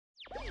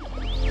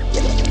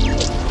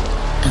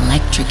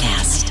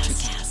NutriCast.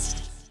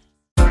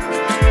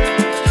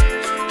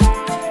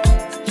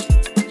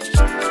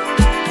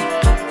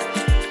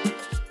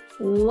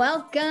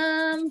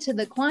 Welcome to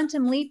the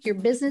Quantum Leap Your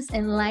Business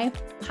and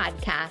Life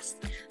podcast.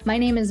 My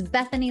name is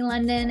Bethany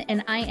London,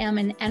 and I am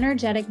an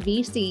energetic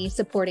VC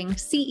supporting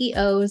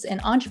CEOs and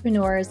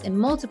entrepreneurs in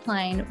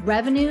multiplying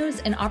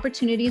revenues and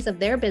opportunities of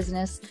their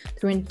business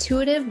through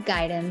intuitive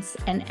guidance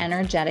and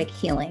energetic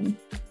healing.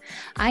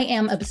 I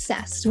am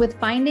obsessed with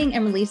finding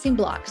and releasing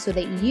blocks so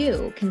that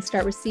you can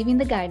start receiving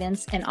the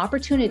guidance and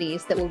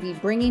opportunities that will be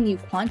bringing you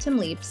quantum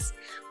leaps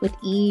with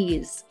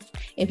ease.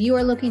 If you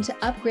are looking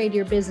to upgrade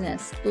your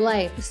business,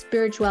 life,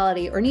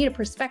 spirituality, or need a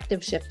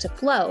perspective shift to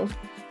flow,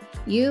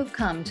 you've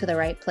come to the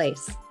right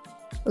place.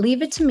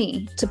 Leave it to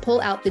me to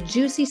pull out the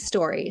juicy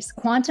stories,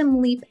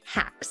 quantum leap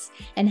hacks,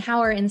 and how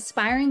our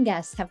inspiring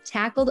guests have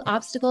tackled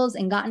obstacles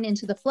and gotten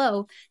into the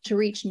flow to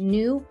reach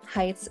new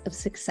heights of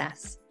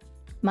success.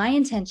 My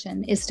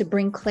intention is to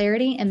bring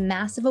clarity and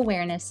massive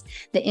awareness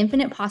that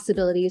infinite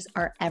possibilities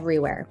are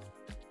everywhere.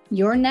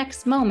 Your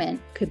next moment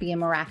could be a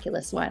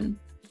miraculous one.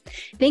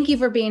 Thank you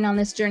for being on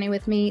this journey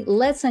with me.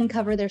 Let's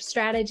uncover their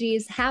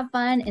strategies, have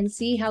fun, and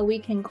see how we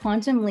can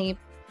quantum leap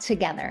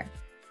together.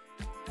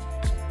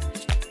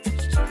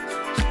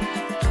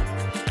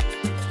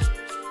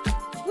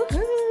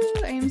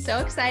 Woohoo! I am so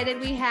excited.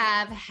 We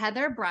have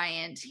Heather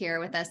Bryant here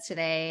with us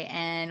today,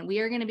 and we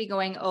are going to be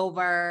going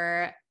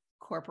over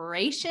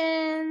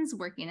corporations,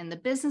 working in the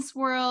business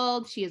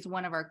world. She is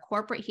one of our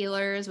corporate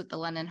healers with the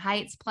London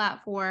Heights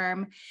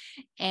platform.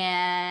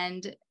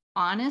 And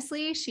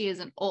honestly, she is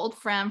an old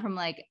friend from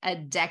like a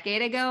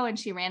decade ago. And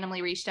she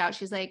randomly reached out.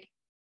 She's like,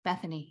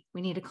 Bethany,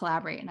 we need to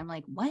collaborate. And I'm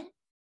like, what?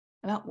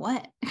 About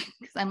what?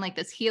 Because I'm like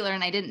this healer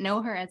and I didn't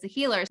know her as a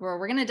healer. So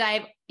we're going to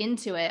dive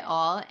into it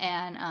all,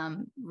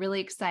 and really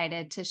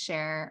excited to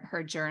share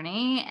her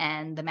journey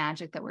and the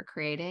magic that we're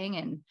creating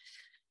and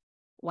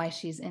why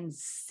she's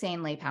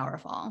insanely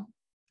powerful.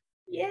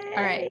 Yay.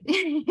 All right.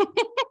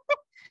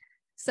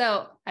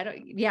 So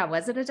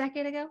was it a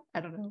decade ago?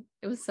 I don't know.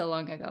 It was so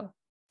long ago.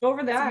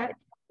 Over that.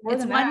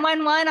 It's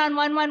 111 on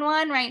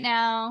 111 right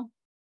now.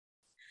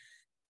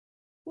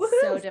 Woo-hoo.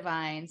 So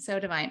divine.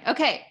 So divine.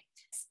 Okay.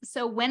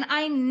 So when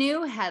I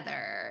knew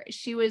Heather,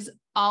 she was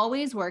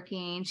always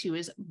working. She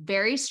was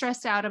very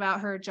stressed out about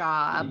her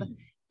job.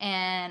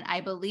 And I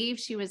believe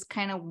she was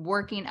kind of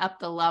working up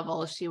the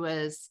level.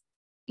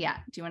 Yeah.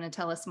 Do you want to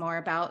tell us more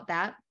about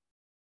that?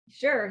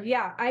 Sure.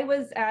 Yeah. I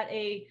was at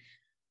a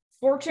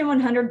Fortune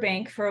 100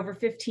 bank for over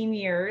 15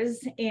 years.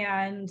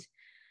 And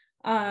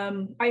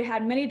I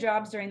had many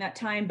jobs during that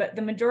time, but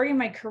the majority of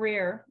my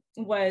career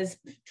was,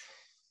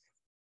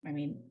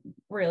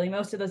 really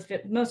most of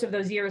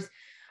those years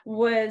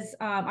was,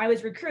 I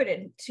was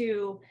recruited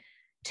to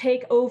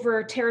take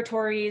over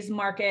territories,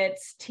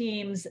 markets,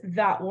 teams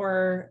that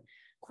were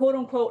quote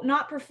unquote,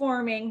 not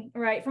performing,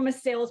 right, from a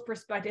sales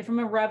perspective, from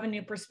a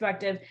revenue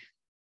perspective.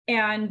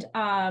 And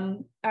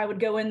I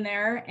would go in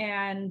there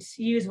and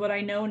use what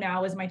I know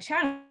now as my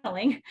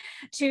channeling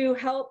to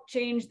help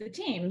change the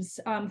teams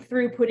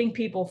through putting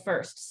people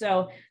first.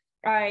 So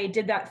I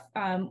did that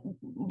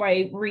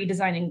by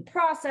redesigning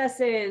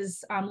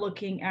processes,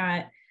 looking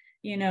at,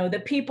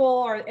 the people,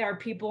 are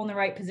people in the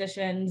right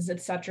positions, et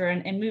cetera,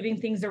 and moving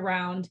things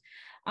around.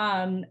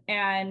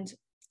 And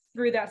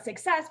through that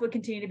success, would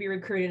continue to be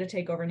recruited to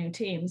take over new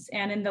teams.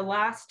 And in the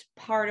last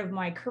part of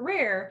my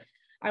career,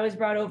 I was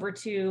brought over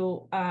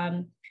to,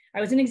 I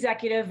was an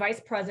executive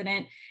vice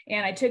president,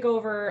 and I took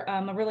over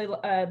a really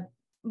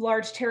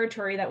large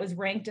territory that was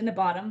ranked in the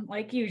bottom,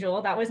 like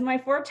usual. That was my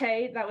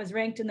forte. That was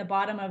ranked in the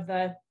bottom of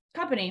the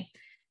company,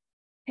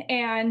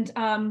 and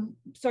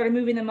started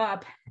moving them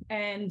up,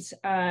 and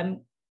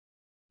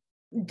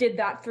did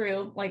that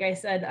through, like I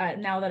said,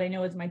 now that I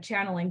know is my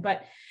channeling.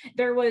 But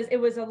it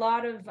was a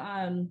lot of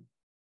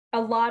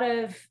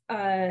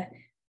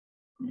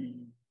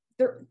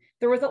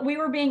we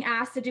were being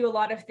asked to do a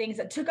lot of things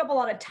that took up a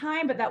lot of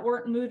time, but that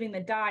weren't moving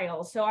the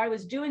dial. So I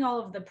was doing all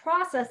of the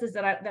processes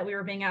that we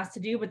were being asked to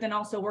do, but then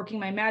also working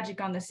my magic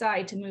on the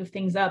side to move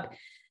things up.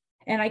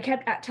 And I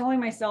kept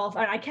telling myself,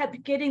 and I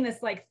kept getting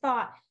this like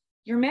thought,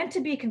 you're meant to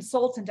be a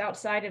consultant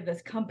outside of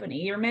this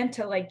company. You're meant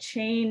to like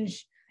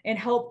change and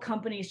help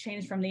companies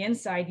change from the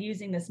inside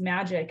using this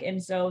magic.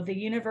 And so the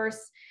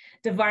universe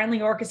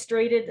divinely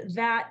orchestrated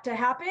that to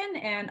happen.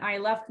 And I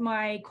left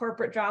my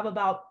corporate job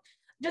about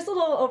just a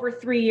little over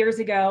 3 years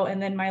ago.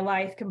 And then my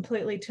life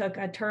completely took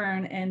a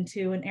turn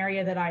into an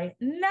area that I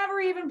never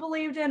even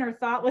believed in or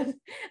thought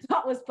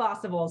was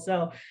possible.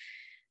 So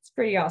it's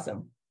pretty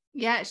awesome.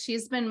 Yeah.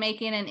 She's been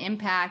making an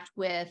impact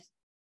with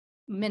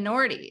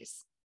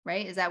minorities,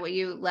 right? Is that what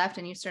you left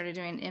and you started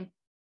doing?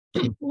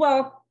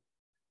 Well,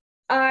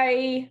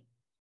 I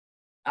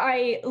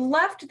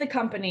left the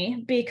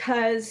company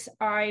because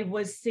I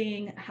was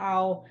seeing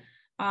how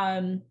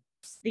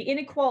the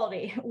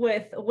inequality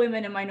with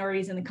women and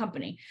minorities in the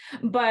company.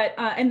 But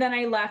and then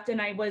I left,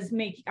 and I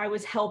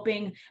was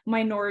helping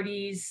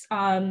minorities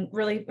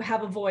really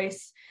have a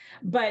voice.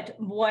 But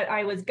what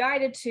I was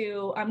guided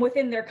to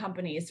within their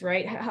companies,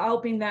 right,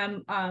 helping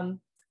them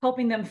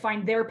helping them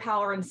find their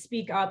power and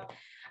speak up,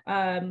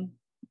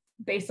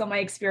 based on my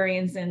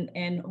experience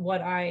and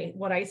what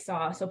I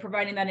saw. So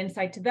providing that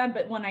insight to them.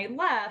 But when I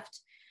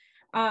left,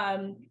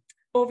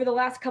 over the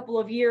last couple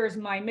of years,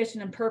 my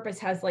mission and purpose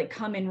has like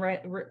come in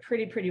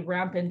pretty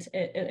rampant,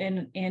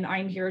 and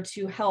I'm here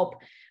to help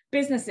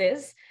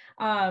businesses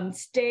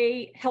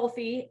stay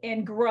healthy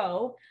and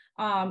grow,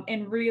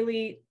 and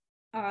really,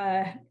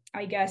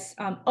 I guess,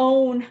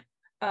 own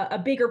a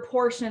bigger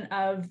portion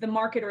of the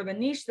market or the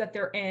niche that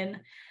they're in,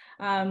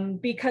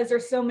 because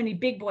there's so many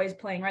big boys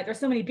playing, right? There's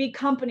so many big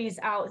companies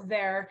out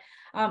there.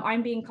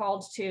 I'm being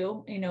called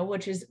to,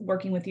 which is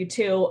working with you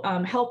too,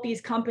 help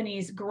these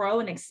companies grow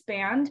and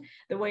expand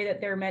the way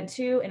that they're meant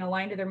to and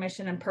align to their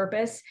mission and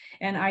purpose.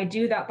 And I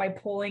do that by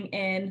pulling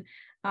in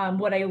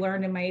what I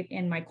learned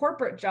in my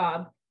corporate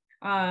job,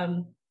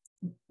 and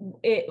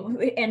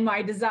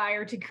my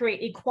desire to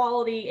create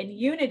equality and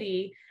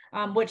unity,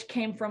 which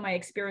came from my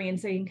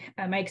experience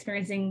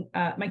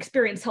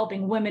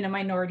helping women and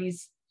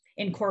minorities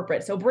in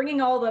corporate. So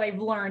bringing all that I've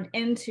learned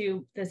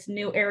into this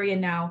new area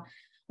now,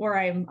 where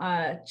I'm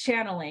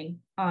channeling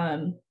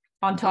on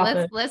top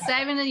of. Let's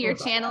dive into your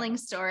channeling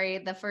story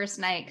the first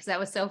night, because that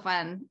was so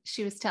fun.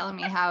 She was telling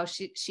me how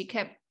she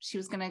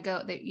was going to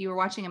go, that you were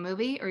watching a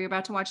movie, or you're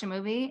about to watch a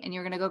movie, and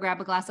you're going to go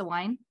grab a glass of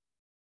wine.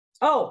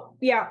 Oh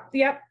yeah,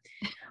 yep.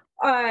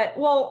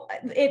 Well,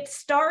 it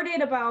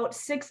started about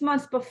 6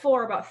 months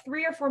before, about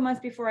 3 or 4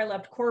 months before I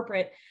left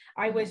corporate.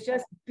 I was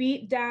just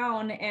beat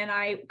down,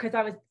 and because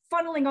I was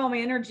funneling all my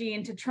energy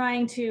into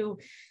trying to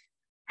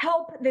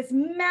help this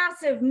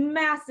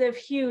massive,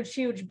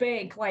 huge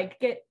bank, like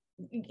get,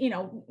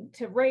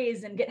 to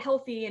raise and get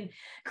healthy and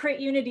create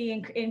unity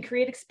and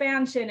create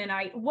expansion. And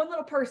one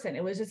little person,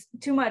 it was just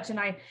too much. And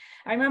I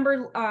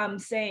remember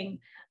saying,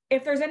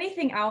 if there's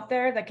anything out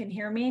there that can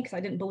hear me, because I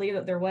didn't believe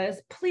that there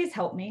was, please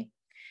help me.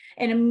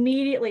 And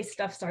immediately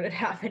stuff started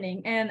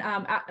happening. And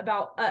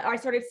I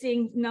started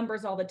seeing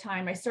numbers all the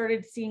time. I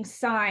started seeing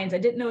signs. I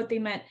didn't know what they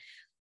meant.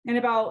 And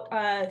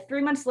about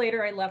 3 months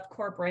later, I left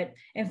corporate.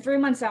 And 3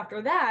 months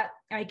after that,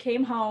 I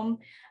came home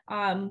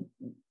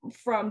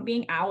from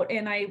being out,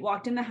 and I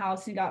walked in the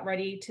house and got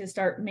ready to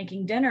start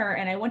making dinner.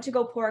 And I went to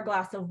go pour a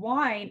glass of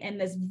wine, and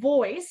this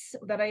voice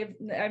that I've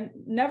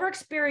never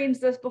experienced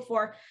this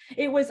before.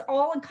 It was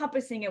all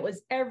encompassing. It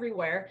was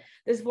everywhere.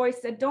 This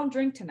voice said, "Don't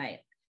drink tonight."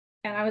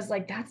 And I was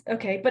like, that's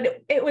okay.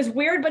 But it was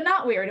weird, but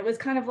not weird. It was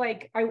kind of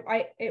like,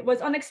 it was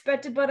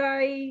unexpected, but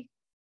I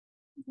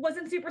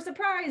wasn't super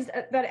surprised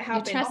that it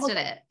happened. You trusted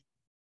it.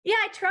 Yeah,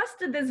 I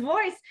trusted this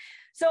voice.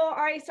 So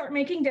I start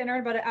making dinner.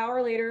 About an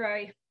hour later,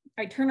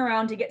 I turn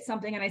around to get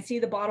something, and I see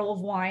the bottle of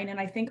wine, and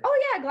I think,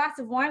 oh yeah, a glass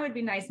of wine would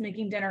be nice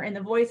making dinner. And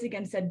the voice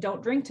again said,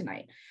 "Don't drink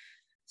tonight."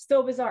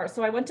 So bizarre.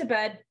 So I went to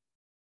bed,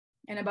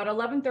 and about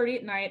 11:30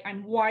 at night,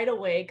 I'm wide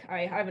awake.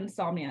 I have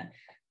insomnia.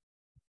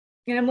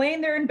 And I'm laying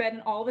there in bed,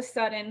 and all of a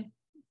sudden,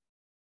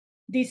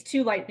 these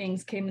two light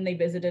beings came and they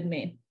visited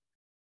me.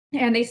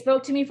 And they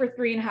spoke to me for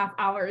 3.5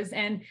 hours.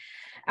 And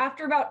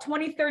after about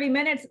 20, 30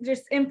 minutes,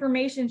 just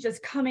information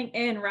just coming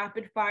in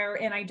rapid fire.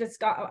 And I just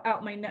got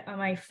out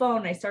my phone,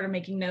 and I started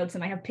making notes,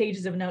 and I have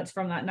pages of notes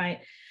from that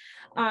night.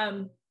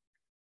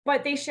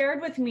 But they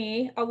shared with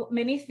me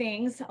many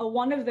things.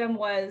 One of them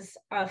was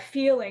a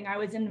feeling. I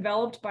was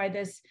enveloped by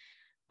this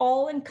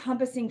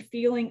all-encompassing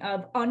feeling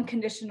of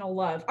unconditional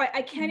love.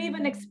 I can't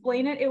even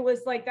explain it. It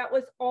was like, that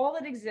was all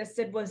that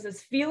existed, was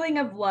this feeling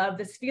of love,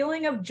 this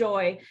feeling of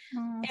joy.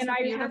 And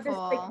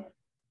so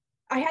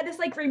I had this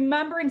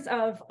remembrance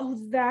of, oh,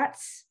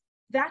 that's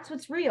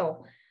what's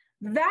real.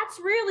 That's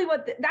really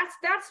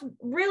that's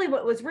really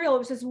what was real. It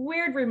was this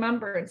weird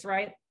remembrance,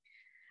 right?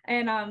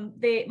 And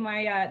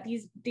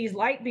these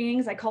light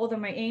beings, I call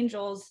them my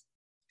angels,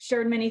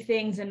 shared many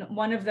things. And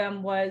one of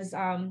them was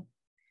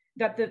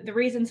that the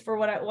reasons for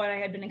what I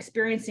had been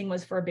experiencing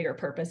was for a bigger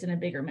purpose and a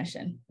bigger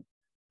mission.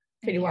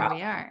 Pretty wild.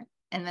 We are.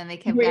 And then they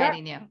kept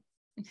guiding you.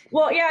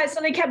 Well, yeah.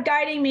 So they kept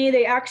guiding me.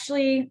 They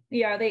actually,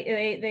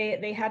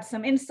 they had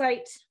some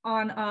insight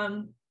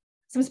on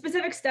some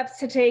specific steps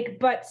to take,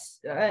 but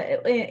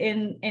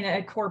in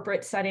a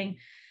corporate setting.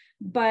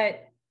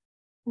 But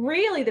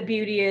really, the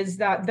beauty is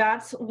that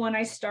that's when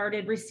I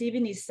started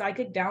receiving these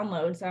psychic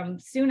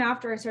downloads. Soon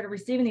after I started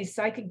receiving these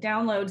psychic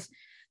downloads,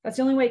 that's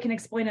the only way I can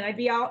explain it. I'd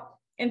be out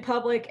in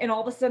public, and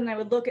all of a sudden I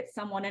would look at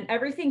someone, and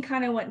everything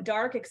kind of went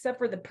dark except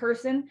for the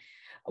person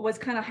was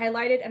kind of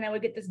highlighted, and I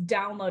would get this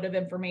download of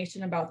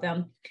information about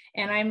them.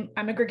 And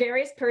I'm a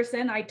gregarious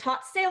person. I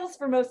taught sales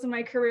for most of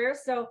my career,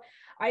 so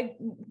I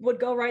would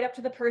go right up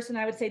to the person.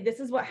 I would say, "This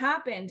is what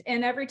happened."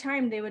 And every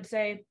time they would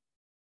say,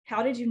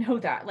 "How did you know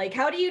that? Like,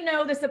 how do you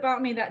know this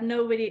about me that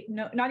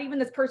not even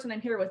this person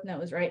I'm here with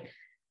knows," right?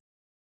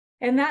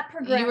 And that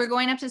progressed. You were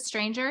going up to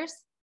strangers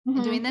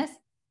and doing this?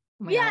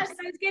 Oh yes, gosh.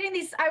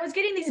 I was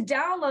getting these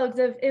downloads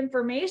of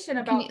information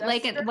about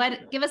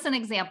give us an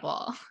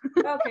example.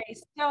 Okay,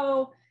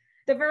 so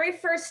the very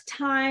first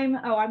time,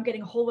 I'm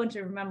getting a whole bunch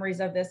of memories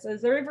of this. So the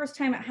very first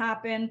time it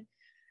happened,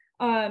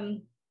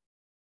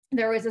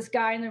 there was this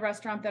guy in the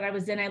restaurant that I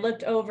was in. I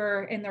looked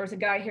over and there was a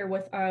guy here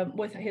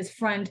with his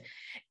friend.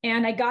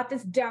 And I got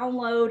this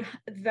download,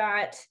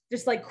 that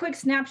just like quick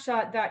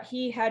snapshot, that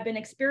he had been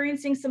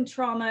experiencing some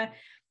trauma,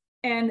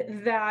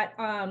 and that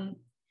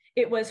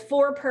it was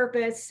for a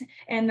purpose,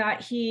 and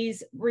that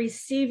he's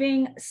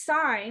receiving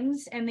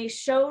signs. And they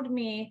showed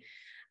me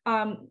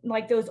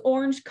like those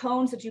orange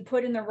cones that you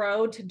put in the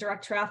road to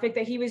direct traffic,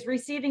 that he was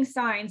receiving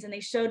signs, and they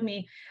showed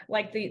me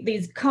like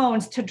these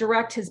cones to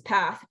direct his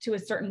path to a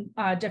certain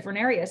different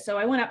area. So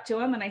I went up to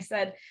him and I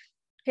said,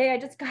 hey,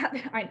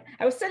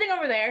 I was sitting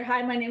over there.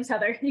 Hi, my name's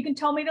Heather. You can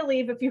tell me to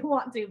leave if you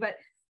want to, but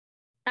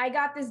I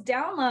got this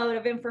download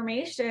of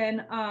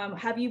information.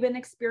 Have you been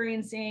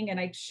experiencing? And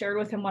I shared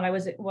with him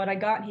what I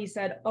got. And he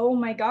said, oh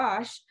my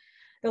gosh,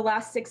 the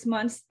last 6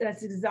 months,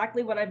 that's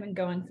exactly what I've been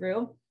going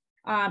through.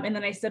 And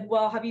then I said,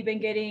 well, have you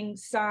been getting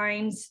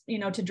signs,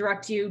 to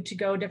direct you to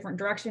go a different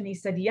direction? He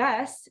said,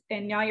 yes.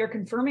 And now you're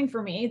confirming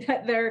for me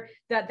that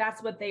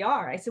that's what they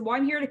are. I said, well,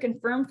 I'm here to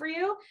confirm for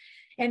you.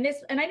 And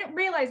I didn't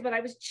realize, but I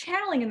was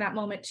channeling in that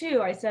moment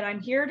too. I said, I'm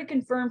here to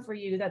confirm for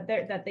you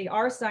that they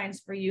are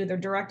signs for you. They're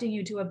directing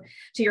you to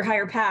your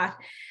higher path.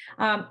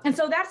 And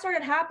so that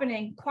started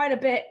happening quite a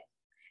bit.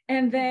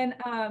 And then,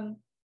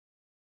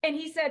 and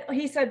he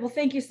said, well,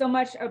 thank you so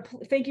much.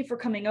 Thank you for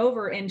coming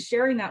over and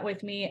sharing that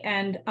with me.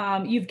 And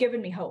you've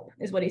given me hope,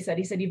 is what he said.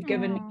 He said, you've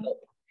given me hope.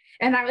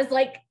 And I was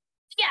like,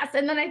 yes.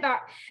 And then I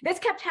thought, this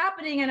kept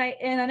happening. And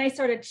then I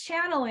started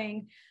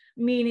channeling,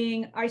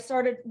 meaning I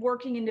started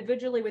working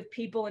individually with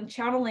people and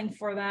channeling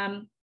for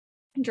them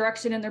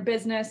direction in their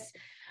business,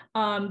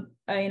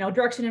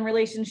 direction in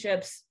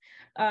relationships,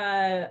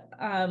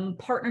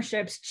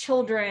 partnerships,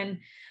 children.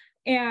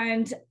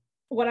 And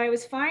what I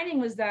was finding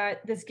was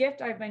that this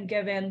gift I've been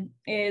given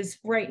is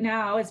right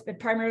now, it's been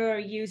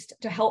primarily used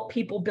to help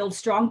people build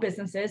strong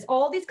businesses.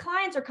 All these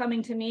clients are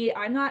coming to me.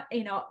 I'm not,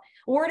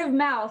 word of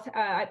mouth,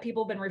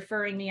 people have been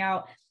referring me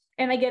out.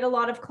 And I get a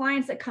lot of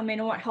clients that come in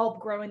and want help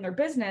growing their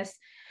business.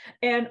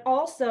 And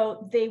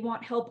also they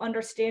want help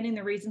understanding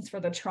the reasons for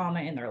the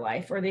trauma in their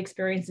life or the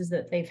experiences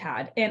that they've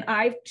had. And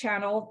I've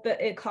channeled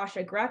the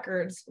Akashic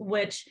records,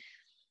 which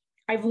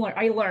I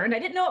learned. I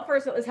didn't know at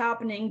first what was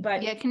happening,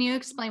 but yeah. Can you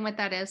explain what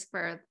that is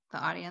for the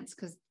audience?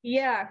 Because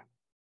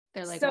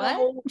they're like, so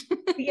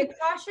what? the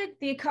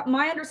Akashic,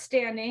 my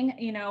understanding,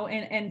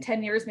 in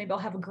 10 years, maybe I'll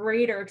have a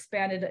greater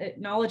expanded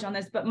knowledge on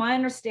this, but my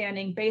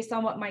understanding based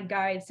on what my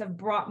guides have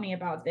brought me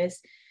about this,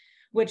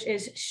 which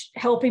is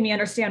helping me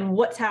understand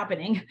what's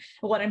happening,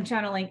 what I'm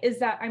channeling, is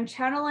that I'm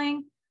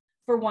channeling,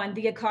 for one,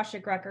 the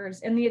Akashic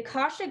records. And the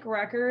Akashic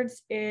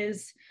records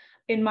is,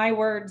 in my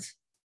words,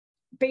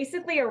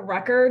 basically a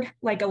record,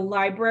 like a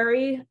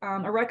library,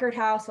 a record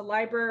house, a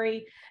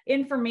library,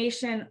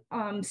 information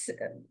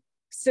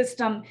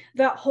system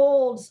that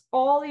holds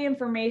all the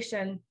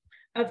information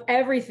of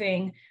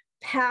everything,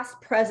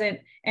 past, present,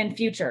 and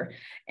future.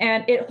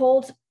 And it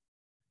holds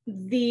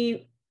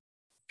the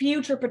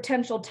future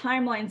potential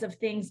timelines of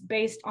things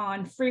based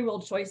on free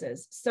will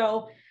choices.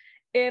 So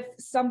if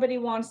somebody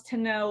wants to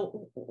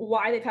know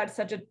why they've had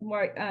such a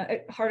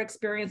hard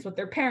experience with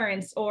their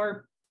parents,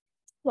 or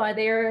why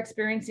they are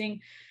experiencing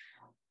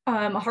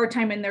a hard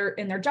time in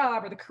their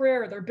job or the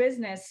career or their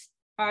business,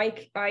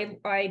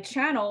 I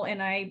channel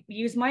and I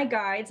use my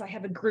guides. I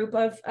have a group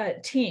of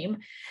team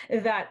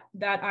that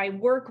I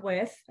work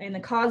with in the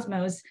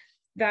cosmos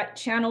that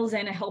channels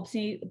in and helps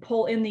me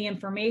pull in the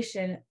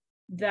information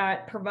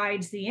that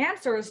provides the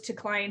answers to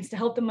clients to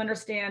help them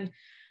understand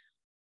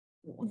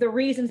the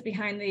reasons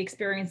behind the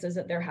experiences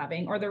that they're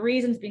having, or the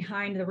reasons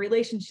behind the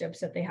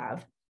relationships that they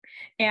have.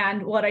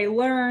 And what I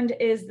learned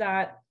is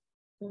that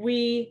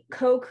we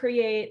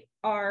co-create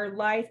our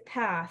life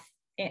path,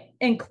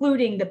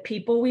 including the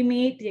people we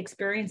meet, the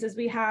experiences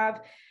we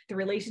have, the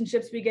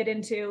relationships we get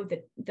into,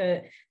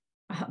 the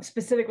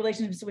specific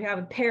relationships we have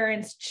with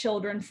parents,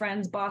 children,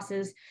 friends,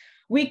 bosses.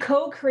 We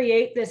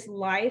co-create this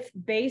life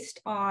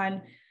based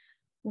on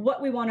what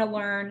we want to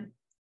learn,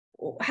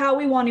 how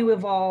we want to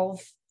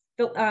evolve,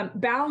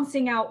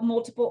 balancing out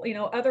multiple,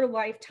 other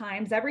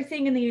lifetimes.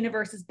 Everything in the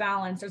universe is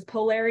balanced. There's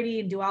polarity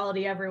and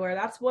duality everywhere.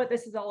 That's what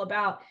this is all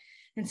about.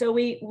 And so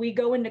we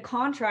go into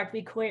contract,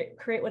 we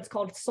create what's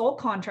called soul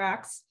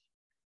contracts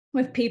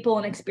with people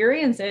and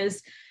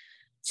experiences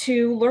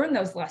to learn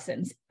those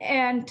lessons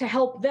and to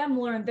help them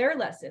learn their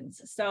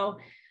lessons. So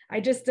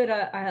I just did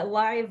a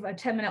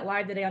 10-minute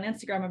live today on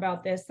Instagram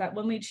about this, that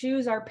when we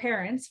choose our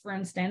parents, for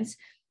instance,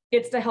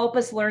 it's to help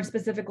us learn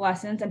specific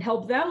lessons and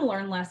help them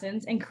learn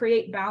lessons and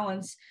create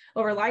balance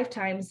over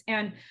lifetimes.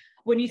 And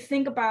when you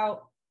think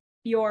about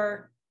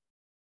your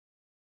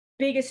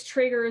biggest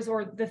triggers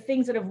or the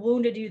things that have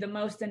wounded you the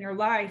most in your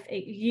life,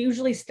 it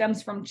usually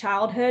stems from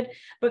childhood,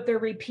 but they're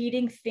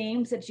repeating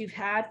themes that you've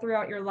had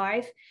throughout your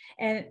life.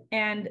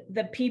 And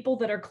the people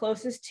that are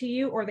closest to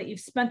you or that you've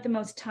spent the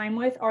most time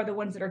with are the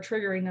ones that are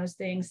triggering those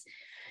things.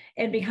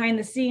 And behind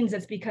the scenes,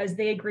 it's because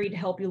they agreed to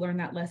help you learn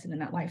that lesson in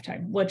that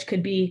lifetime, which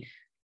could be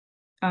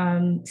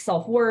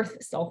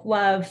self-worth,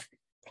 self-love,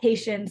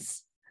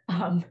 patience,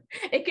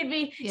 It could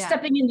be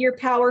stepping into your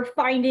power,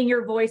 finding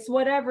your voice,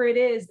 whatever it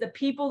is. The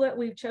people that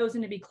we've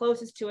chosen to be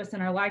closest to us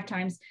in our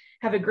lifetimes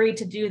have agreed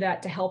to do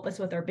that to help us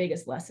with our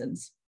biggest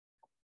lessons.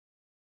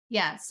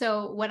 Yeah.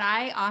 So what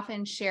I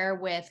often share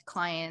with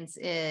clients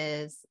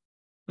is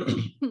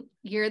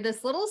you're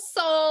this little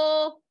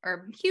soul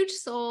or huge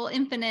soul,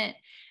 infinite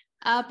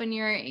up, and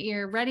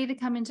you're ready to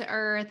come into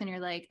earth, and you're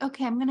like,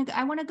 okay,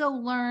 I want to go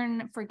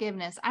learn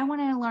forgiveness. I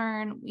want to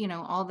learn,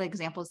 all the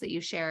examples that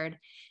you shared.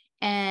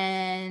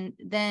 And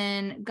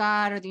then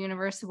God or the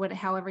universe,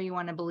 however you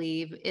want to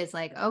believe, is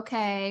like,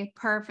 okay,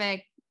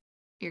 perfect.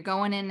 You're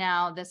going in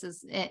now. This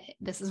is it.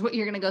 This is what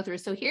you're going to go through.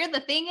 So here, the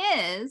thing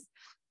is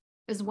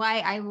why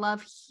I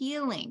love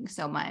healing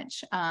so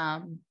much.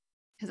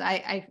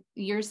 Because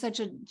you're such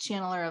a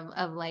channeler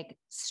of like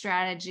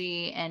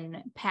strategy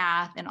and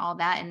path and all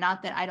that. And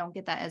not that I don't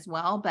get that as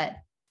well, but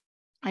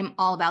I'm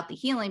all about the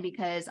healing,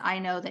 because I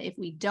know that if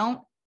we don't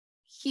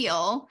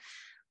heal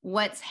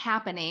what's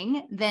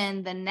happening,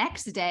 then the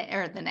next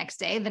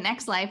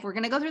life, we're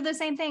going to go through the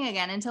same thing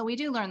again until we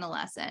do learn the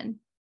lesson.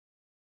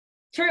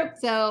 True.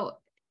 So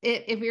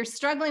if you're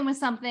struggling with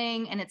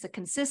something and it's a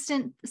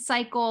consistent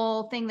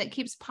cycle thing that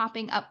keeps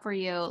popping up for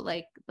you,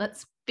 like,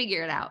 let's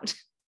figure it out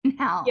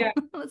now. Yeah.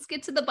 Let's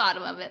get to the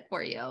bottom of it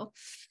for you.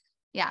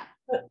 Yeah.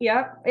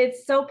 Yeah.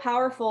 It's so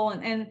powerful.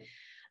 And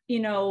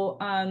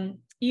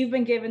you've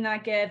been given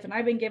that gift, and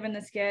I've been given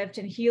this gift,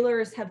 and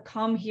healers have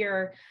come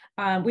here.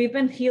 We've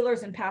been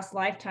healers in past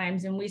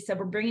lifetimes, and we said,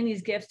 we're bringing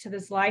these gifts to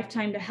this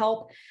lifetime to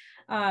help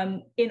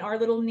in our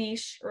little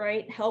niche,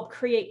 right? Help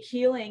create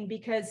healing,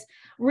 because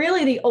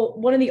really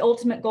one of the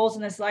ultimate goals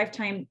in this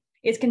lifetime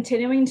is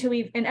continuing to,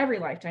 in every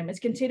lifetime, is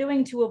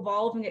continuing to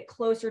evolve and get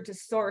closer to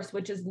source,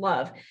 which is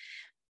love,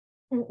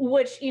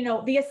 which,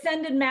 the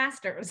ascended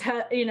masters,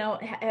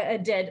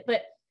 did,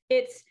 but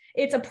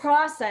it's a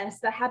process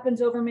that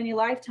happens over many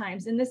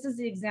lifetimes. And this is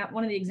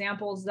one of the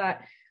examples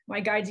that my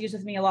guides use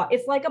with me a lot.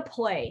 It's like a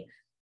play.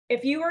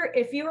 If you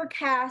were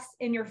cast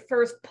in your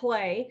first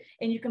play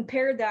and you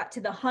compared that to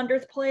the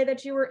 100th play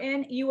that you were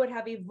in, you would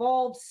have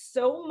evolved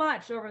so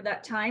much over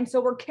that time.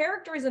 So we're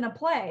characters in a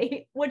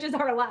play, which is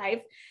our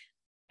life.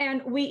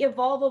 And we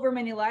evolve over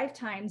many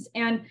lifetimes,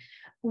 and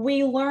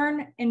we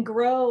learn and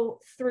grow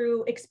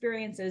through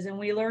experiences, and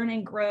we learn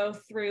and grow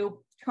through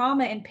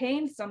trauma and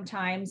pain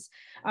sometimes.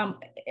 And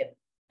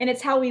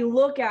it's how we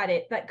look at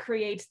it that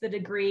creates the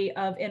degree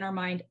of, in our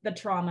mind, the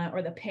trauma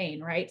or the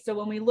pain, right? So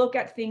when we look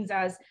at things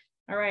as,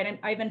 all right,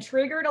 I've been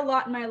triggered a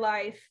lot in my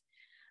life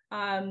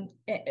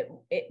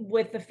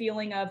with the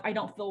feeling of, I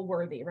don't feel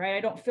worthy, right? I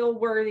don't feel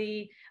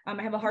worthy.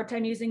 I have a hard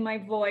time using my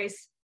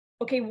voice.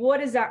 Okay, what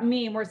does that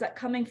mean? Where's that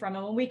coming from?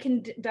 And when we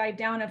can dive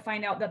down and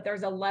find out that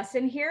there's a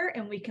lesson here,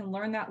 and we can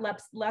learn that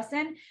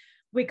lesson,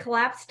 we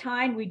collapse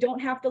time. We don't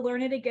have to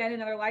learn it again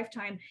in another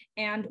lifetime.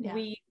 And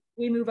we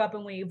move up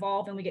and we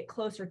evolve and we get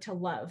closer to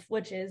love,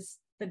 which is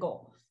the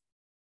goal.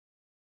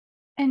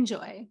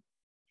 Enjoy.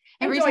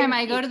 Every time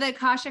I go to the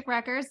Akashic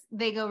records,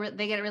 they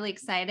get really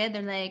excited.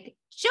 They're like,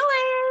 joy,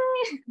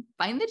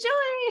 find the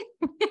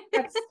joy.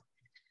 Yes.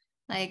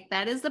 Like,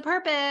 that is the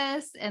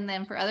purpose. And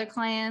then for other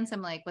clients,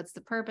 I'm like, what's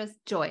the purpose?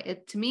 Joy.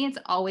 To me, it's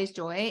always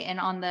joy. And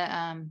on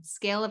the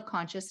scale of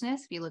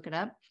consciousness, if you look it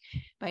up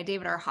by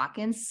David R.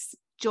 Hawkins,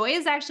 joy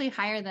is actually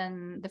higher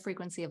than the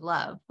frequency of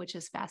love, which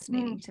is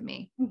fascinating to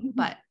me,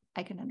 but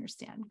I can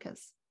understand,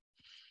 because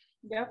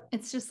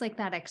it's just like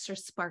that extra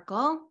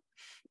sparkle.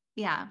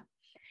 Yeah.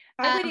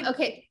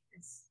 Okay.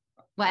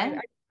 What?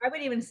 I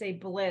would even say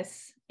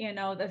bliss,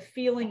 the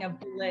feeling of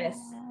bliss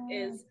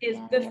is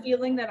the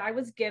feeling that I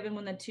was given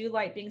when the two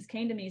light beings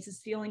came to me. Is this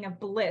feeling of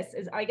bliss,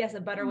 is, I guess,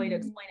 a better way to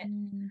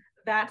explain it.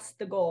 That's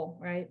the goal,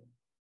 right?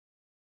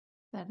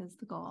 That is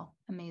the goal.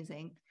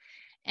 Amazing.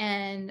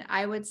 And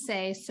I would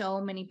say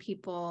so many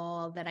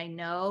people that I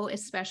know,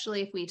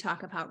 especially if we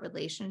talk about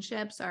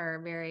relationships,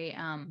 are very,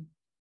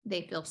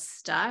 they feel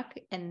stuck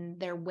in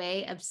their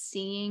way of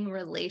seeing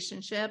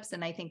relationships.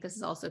 And I think this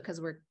is also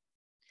because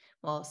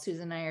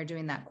Susan and I are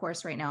doing that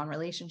course right now on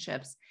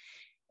relationships.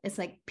 It's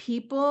like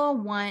people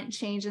want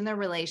change in their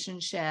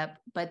relationship,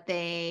 but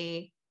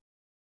they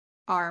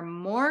are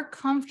more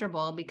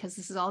comfortable, because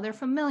this is all they're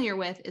familiar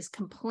with, is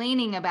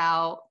complaining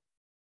about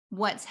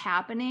what's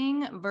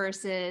happening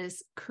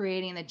versus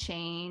creating the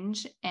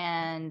change.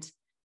 And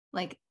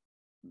like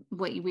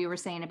what we were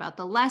saying about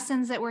the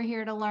lessons that we're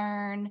here to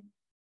learn,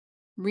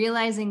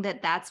 realizing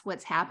that that's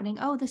what's happening.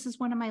 Oh, this is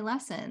one of my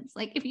lessons.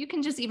 Like, if you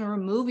can just even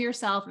remove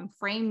yourself and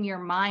frame your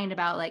mind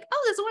about like,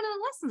 oh, this is one of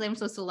the lessons I'm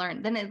supposed to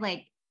learn, then it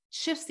like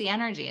shifts the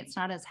energy. It's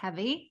not as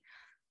heavy.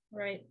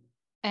 Right.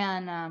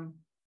 And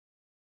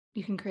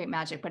you can create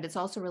magic, but it's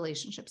also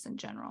relationships in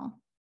general,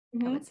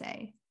 I would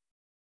say.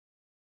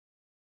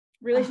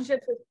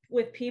 Relationships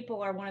with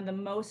people are one of the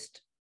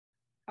most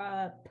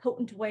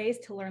potent ways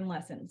to learn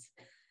lessons.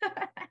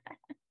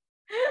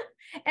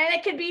 And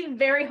it can be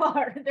very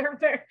hard.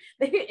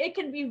 It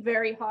can be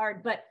very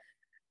hard,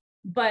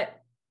 but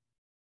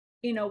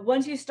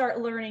once you start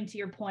learning, to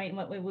your point,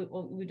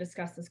 we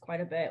discussed this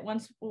quite a bit.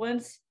 Once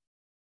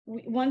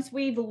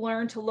we've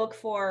learned to look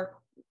for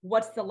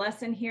what's the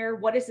lesson here?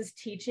 What is this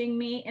teaching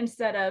me?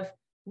 Instead of,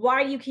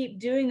 why do you keep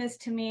doing this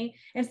to me?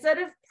 Instead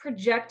of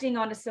projecting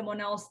onto someone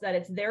else that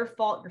it's their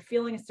fault, you're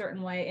feeling a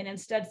certain way, and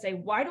instead say,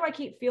 why do I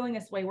keep feeling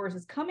this way? Where is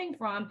this coming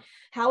from?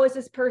 How is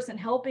this person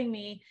helping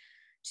me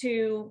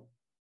to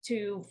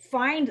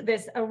find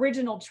this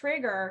original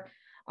trigger?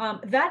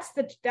 That's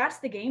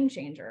the game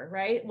changer,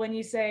 right? When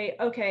you say,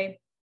 okay,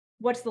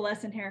 what's the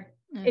lesson here?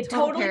 It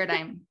totally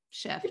paradigm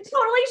shift. It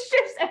totally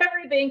shifts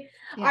everything.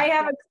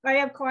 Yeah. I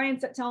have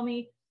clients that tell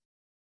me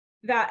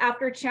that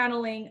after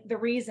channeling the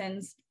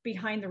reasons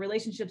behind the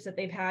relationships that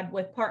they've had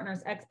with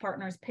partners,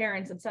 ex-partners,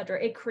 parents,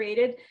 etc., it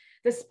created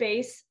the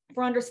space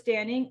for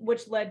understanding,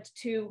 which led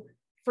to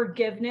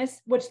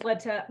forgiveness, which led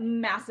to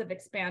massive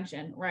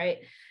expansion, right?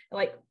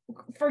 Like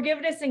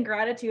forgiveness and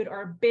gratitude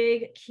are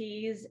big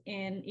keys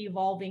in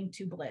evolving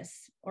to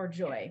bliss or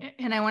joy.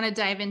 And I want to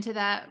dive into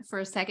that for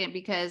a second,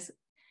 because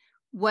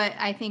what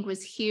I think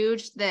was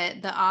huge,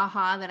 that the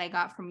aha that I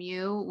got from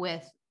you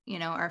with,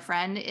 our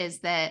friend, is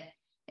that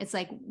it's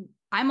like,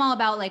 I'm all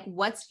about like,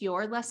 what's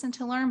your lesson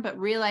to learn, but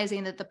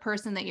realizing that the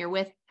person that you're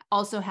with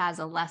also has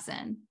a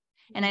lesson.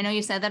 And I know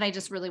you said that, I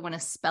just really want to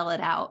spell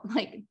it out.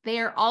 Like, they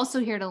are also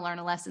here to learn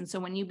a lesson. So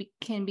when you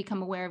can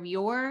become aware of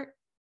your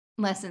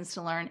lessons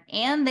to learn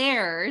and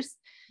theirs,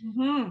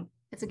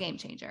 it's a game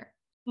changer.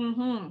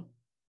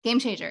 Game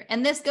changer.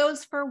 And this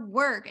goes for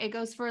work. It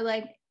goes for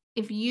like,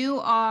 if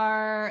you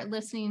are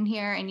listening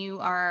here and you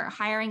are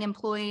hiring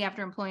employee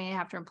after employee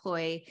after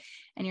employee,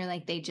 and you're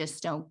like, they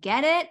just don't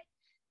get it.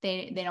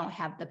 They don't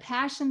have the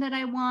passion that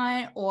I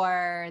want,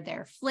 or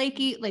they're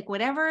flaky, like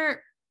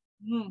whatever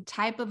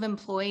type of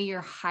employee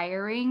you're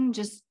hiring,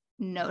 just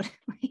note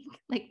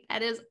like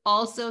that is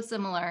also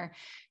similar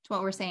to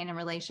what we're saying in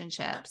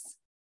relationships.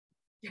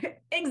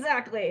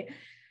 Exactly.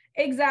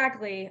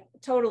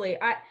 Totally.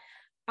 I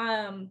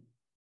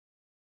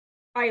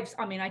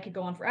could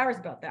go on for hours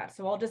about that.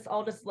 So I'll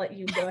just let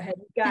you go ahead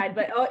and guide,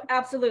 but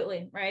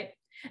absolutely. Right.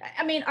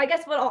 I mean, I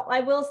guess what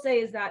I will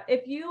say is that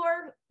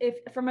if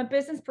from a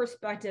business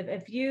perspective,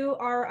 if you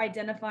are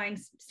identifying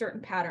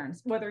certain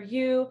patterns, whether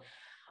you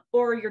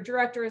or your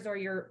directors or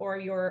your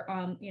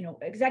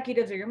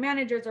executives or your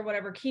managers or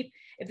whatever,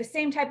 if the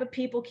same type of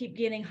people keep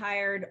getting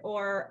hired,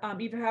 or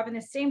if you're having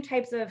the same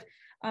types of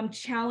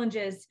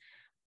challenges,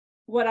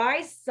 what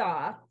I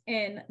saw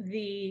in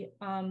the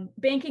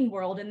banking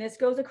world, and this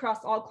goes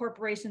across all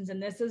corporations, and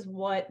this is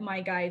what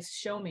my guides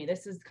show me,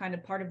 this is kind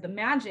of part of the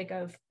magic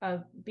of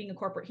being a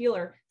corporate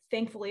healer.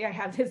 Thankfully, I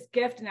have this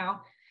gift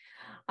now,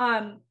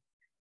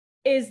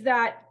 is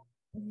that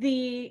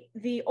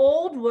the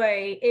old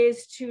way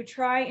is to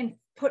try and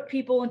put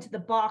people into the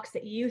box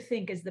that you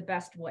think is the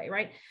best way,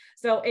 right?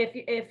 So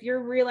if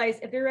you're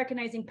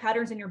recognizing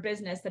patterns in your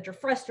business that you're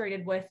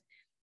frustrated with,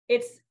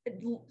 it's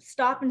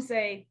stop and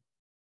say,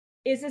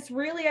 is this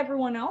really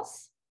everyone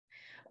else?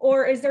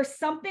 Or is there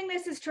something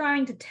this is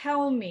trying to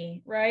tell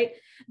me, right?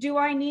 Do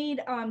I need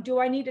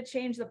to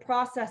change the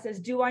processes?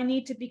 Do I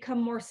need to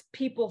become more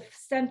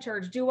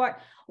people-centered?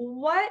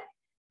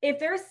 If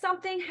there's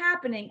something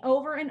happening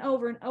over and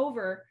over and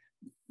over,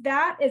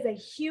 that is a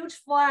huge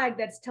flag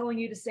that's telling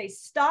you to say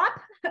stop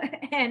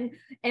and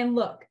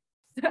look.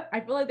 I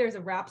feel like there's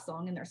a rap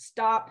song in there.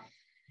 Stop,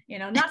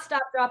 not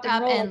stop, drop,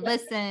 Stop and roll. And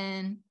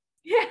listen.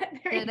 Yeah,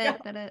 I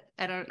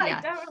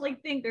Yeah. definitely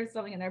think there's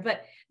something in there,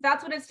 but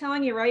that's what it's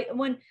telling you, right?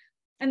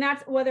 And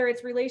that's whether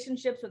it's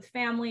relationships with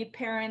family,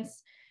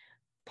 parents,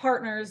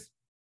 partners,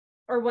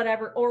 or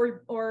whatever,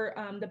 or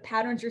the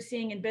patterns you're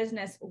seeing in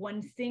business.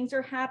 When things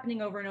are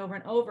happening over and over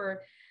and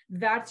over,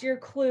 that's your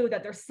clue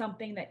that there's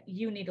something that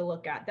you need to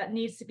look at, that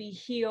needs to be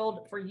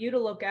healed for you to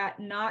look at,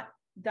 not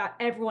that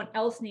everyone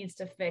else needs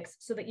to fix,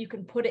 so that you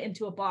can put it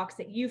into a box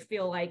that you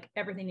feel like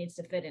everything needs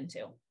to fit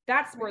into.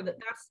 That's where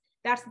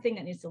that's the thing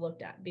that needs to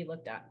be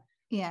looked at.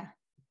 Yeah.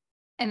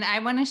 And I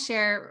want to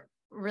share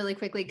really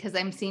quickly, because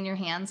I'm seeing your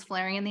hands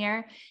flaring in the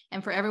air.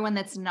 And for everyone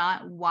that's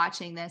not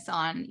watching this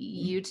on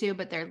YouTube,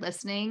 but they're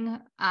listening,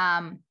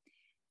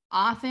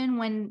 often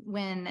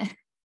when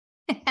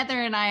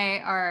Heather and I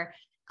are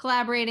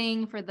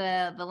collaborating for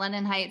the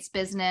London Heights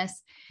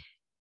business,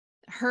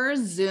 her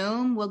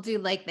Zoom will do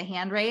like the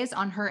hand raise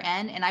on her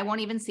end, and I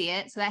won't even see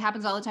it. So that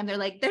happens all the time. They're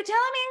like, they're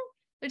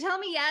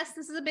telling me, yes,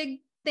 this is a big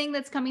thing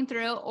that's coming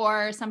through.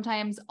 Or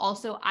sometimes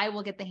also I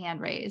will get the hand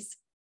raise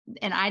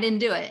and I didn't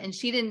do it and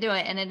she didn't do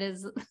it. And it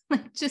is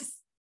like just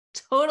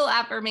total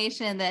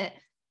affirmation that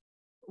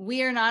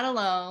we are not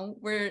alone.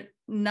 We're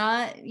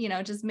not,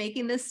 just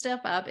making this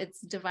stuff up.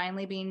 It's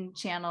divinely being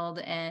channeled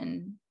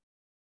and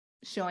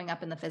showing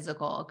up in the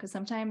physical. Cause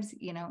sometimes,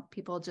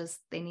 people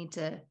they need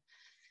to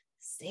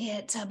see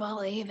it to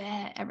believe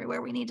it.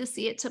 Everywhere we need to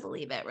see it to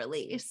believe it,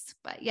 release.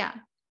 But yeah.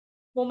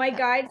 Well, my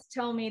guides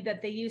tell me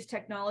that they use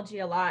technology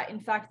a lot. In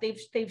fact,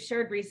 they've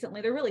shared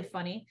recently, they're really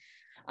funny.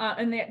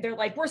 And they're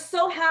like, we're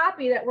so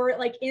happy that we're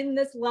like in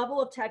this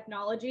level of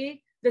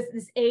technology,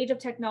 this age of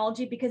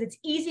technology, because it's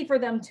easy for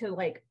them to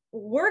like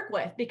work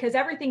with, because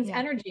everything's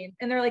energy.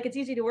 And they're like, it's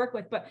easy to work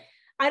with. But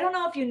I don't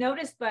know if you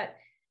noticed, but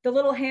the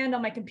little hand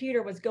on my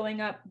computer was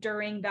going up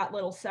during that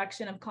little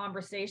section of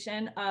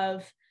conversation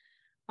of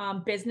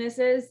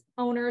businesses,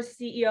 owners,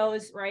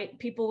 CEOs, right?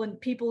 People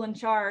in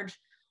charge.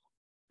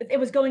 It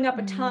was going up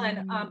a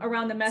ton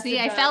around the message. See,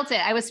 I felt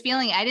it. I was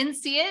feeling it. I didn't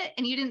see it,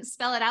 and you didn't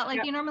spell it out like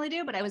yeah. you normally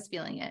do, but I was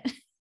feeling it.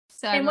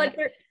 So and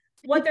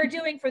what they're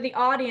doing for the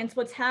audience,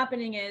 what's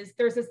happening is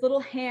there's this little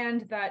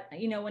hand that,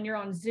 you know, when you're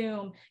on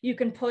Zoom, you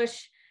can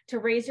push to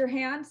raise your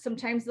hand.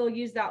 Sometimes they'll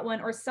use that one,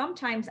 or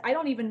sometimes I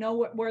don't even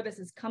know where this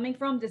is coming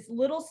from. This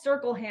little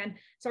circle hand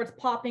starts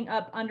popping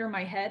up under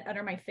my head,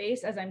 under my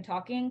face as I'm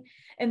talking.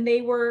 And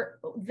they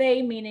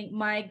meaning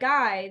my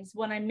guides,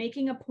 when I'm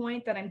making a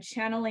point that I'm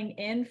channeling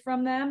in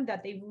from them,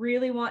 that they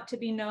really want to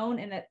be known,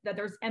 and that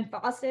there's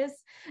emphasis,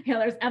 you know,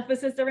 there's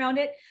emphasis around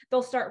it,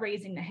 they'll start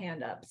raising the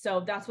hand up.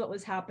 So that's what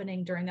was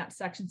happening during that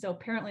section. So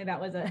apparently that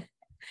was a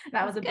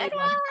big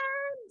one.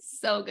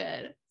 So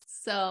good.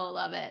 So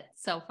love it.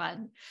 So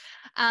fun.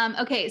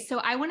 Okay. So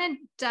I want to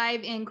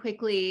dive in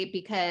quickly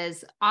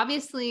because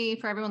obviously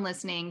for everyone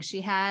listening,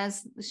 she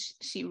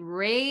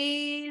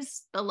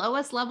raised the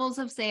lowest levels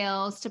of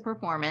sales to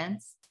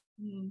performance.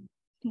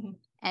 Mm-hmm.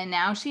 And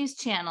now she's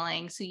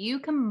channeling. So you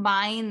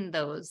combine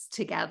those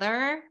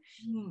together,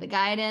 the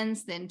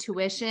guidance, the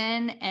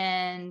intuition,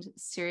 and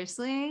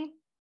seriously,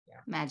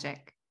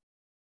 magic.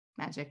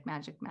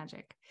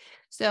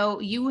 So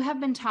you have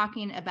been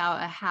talking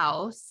about a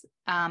house,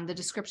 the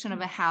description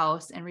of a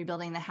house and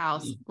rebuilding the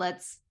house.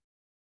 Let's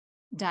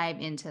dive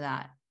into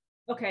that.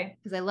 Okay.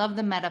 Because I love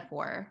the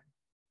metaphor.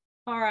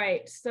 All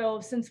right.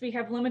 So since we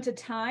have limited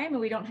time and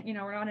we don't, you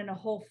know, we're not in a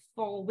whole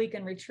full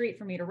weekend retreat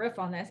for me to riff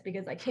on this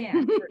because I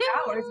can't for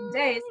hours and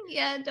days.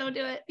 Yeah, don't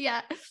do it.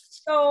 Yeah.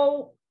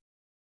 So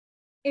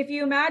if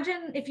you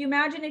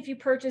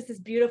purchase this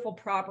beautiful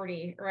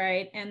property,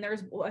 right? And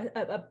there's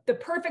the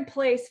perfect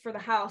place for the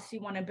house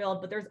you want to build,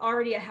 but there's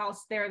already a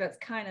house there that's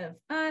kind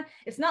of,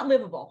 it's not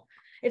livable.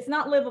 It's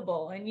not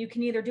livable. And you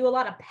can either do a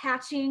lot of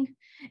patching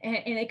and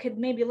it could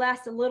maybe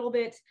last a little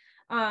bit.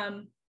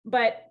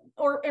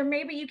 Or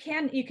maybe you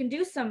can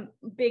do some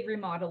big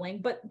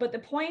remodeling, but the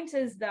point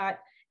is that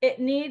it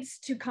needs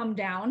to come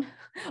down,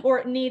 or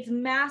it needs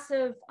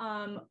massive,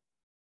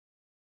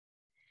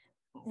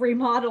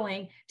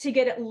 remodeling to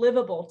get it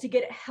livable, to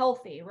get it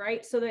healthy,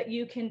 right? So that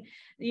you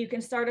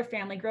can start a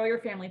family, grow your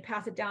family,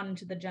 pass it down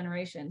into the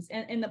generations.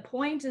 And the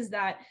point is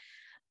that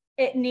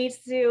it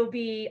needs to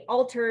be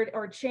altered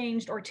or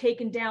changed or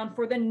taken down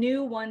for the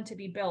new one to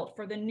be built,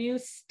 for the new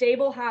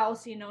stable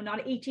house, you know, not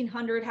an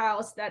 1800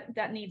 house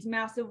that needs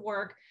massive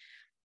work.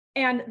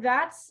 And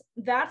that's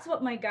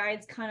what my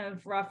guides kind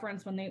of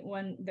reference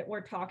when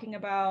we're talking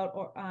about,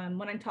 or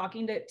when I'm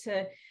talking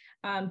to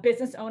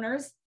business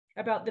owners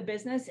about the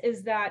business,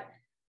 is that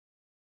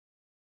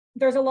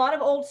there's a lot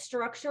of old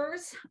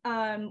structures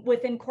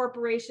within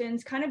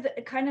corporations, kind of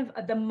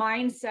the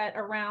mindset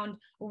around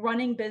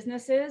running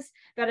businesses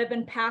that have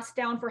been passed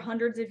down for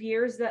hundreds of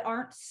years that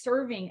aren't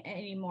serving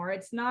anymore.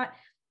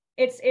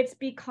 It's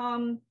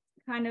become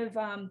kind of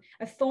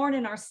a thorn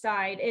in our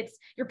side.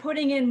 You're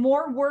putting in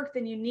more work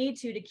than you need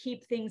to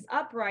keep things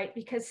upright,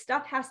 because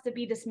stuff has to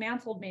be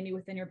dismantled maybe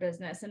within your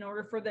business in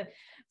order for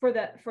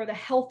the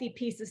healthy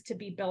pieces to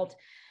be built.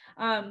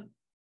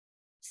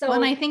 So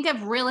when I think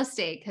of real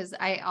estate, because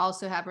I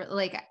also have,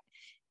 like,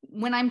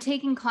 when I'm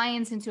taking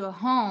clients into a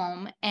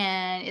home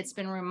and it's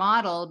been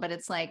remodeled, but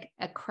it's like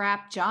a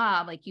crap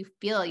job, like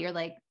you're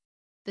like,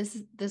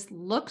 this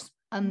looks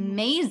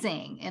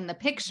amazing in the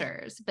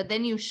pictures, but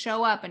then you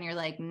show up and you're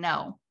like,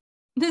 no,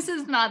 this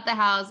is not the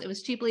house. It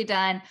was cheaply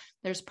done.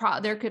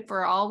 There could,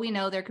 for all we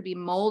know, there could be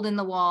mold in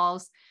the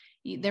walls.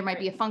 There might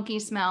be a funky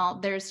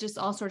smell. There's just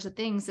all sorts of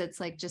things. It's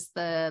like just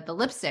the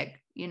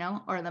lipstick, you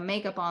know, or the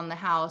makeup on the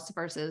house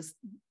versus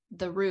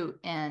the root.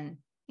 And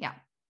yeah.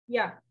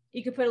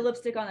 You could put a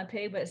lipstick on a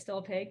pig, but it's still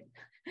a pig.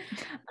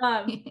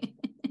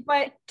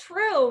 But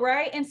true,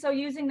 right? And so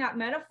using that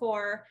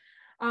metaphor,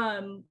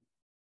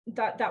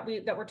 that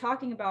we're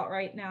talking about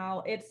right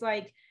now, it's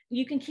like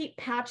you can keep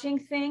patching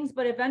things,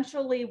 but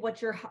eventually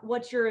what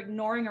you're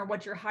ignoring, or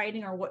what you're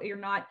hiding, or what you're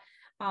not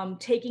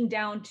taking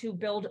down to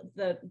build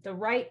the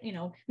right, you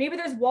know, maybe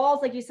there's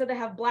walls, like you said, that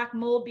have black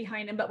mold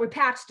behind them, but we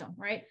patched them,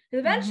 right?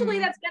 Eventually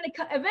that's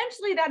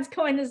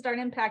going to start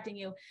impacting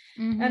you.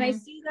 And I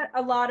see that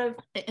a lot of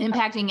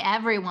impacting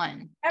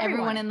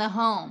everyone in the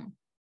home,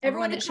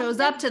 everyone that shows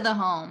up to the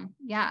home.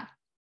 Yeah.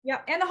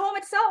 And the home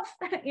itself,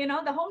 you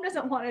know, the home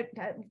doesn't want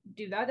to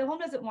do that. The home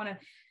doesn't want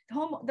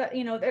to,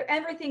 you know,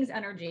 everything's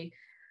energy.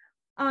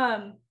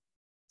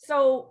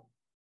 So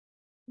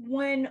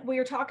when we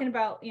are talking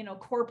about, you know,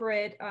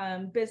 corporate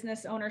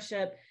business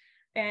ownership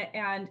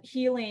and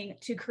healing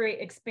to create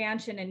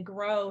expansion and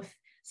growth,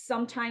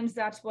 sometimes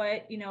that's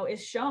what, you know,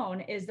 is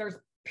shown is there's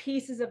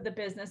pieces of the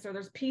business, or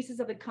there's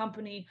pieces of the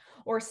company,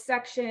 or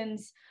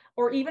sections,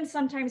 or even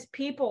sometimes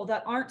people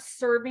that aren't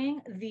serving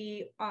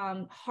the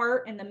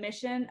heart and the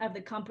mission of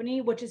the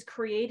company, which is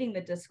creating the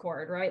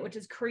discord, right? Which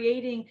is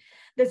creating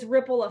this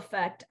ripple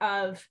effect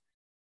of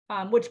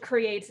which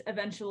creates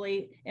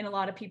eventually in a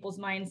lot of people's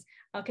minds,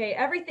 okay,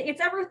 it's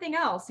everything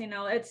else, you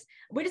know,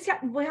 we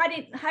had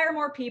to hire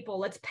more people.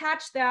 Let's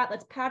patch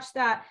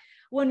that.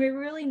 When we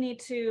really need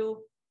to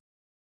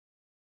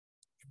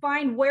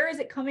find where is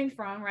it coming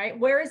from, right?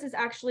 Where is the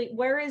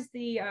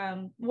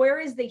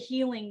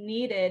healing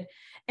needed,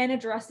 and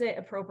address it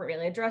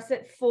appropriately, address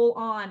it full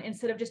on,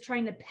 instead of just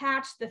trying to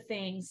patch the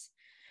things,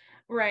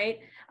 right?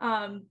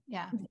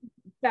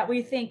 That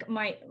we think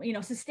might,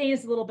 sustain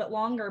us a little bit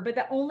longer, but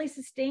that only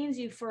sustains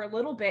you for a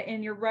little bit.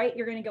 And you're right,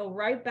 you're going to go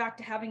right back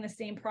to having the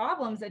same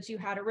problems that you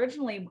had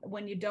originally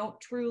when you don't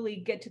truly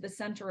get to the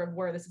center of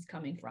where this is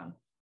coming from.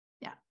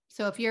 Yeah.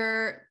 So if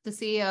you're the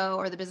CEO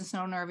or the business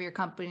owner of your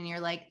company and you're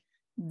like,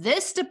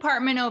 this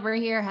department over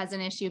here has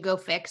an issue, go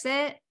fix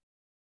it.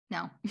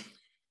 No,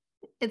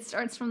 it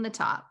starts from the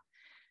top.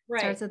 Right.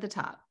 It starts at the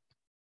top.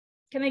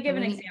 Can I give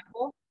an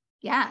example?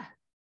 Yeah.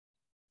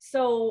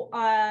 So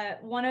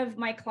one of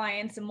my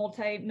clients, a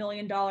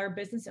multi-million-dollar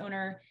business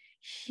owner,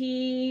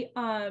 he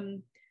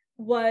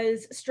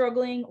was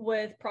struggling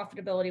with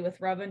profitability,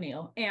 with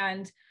revenue.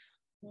 And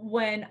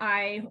when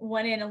I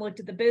went in and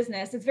looked at the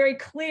business, it's very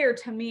clear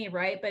to me,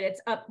 right? But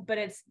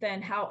it's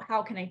then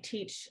how can I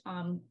teach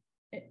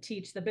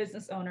the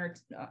business owner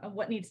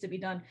what needs to be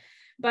done?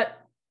 But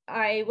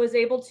I was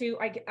able to,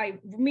 I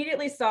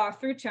immediately saw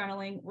through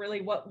channeling really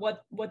what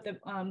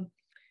the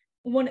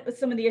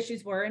some of the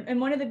issues were.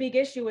 And one of the big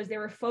issue was they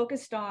were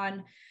focused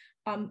on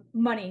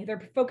money.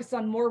 They're focused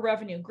on more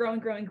revenue,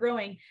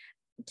 growing,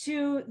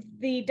 to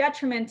the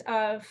detriment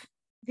of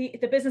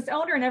the business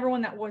owner and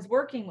everyone that was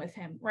working with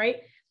him, right?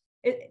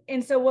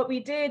 And so what we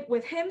did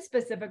with him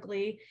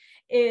specifically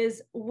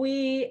is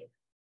we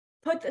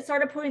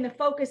started putting the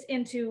focus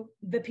into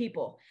the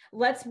people.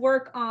 Let's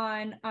work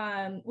on,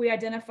 we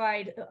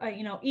identified,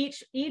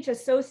 each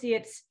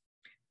associate's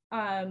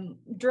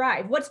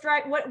drive.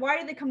 Why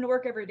do they come to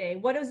work every day?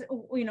 What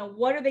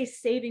are they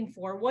saving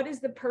for? What is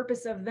the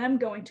purpose of them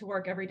going to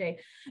work every day?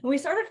 And we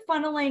started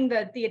funneling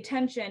the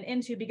attention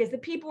into, because the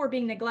people were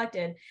being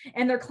neglected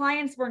and their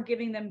clients weren't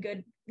giving them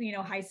good,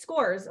 high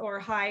scores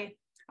or high,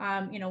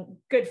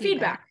 good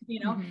feedback,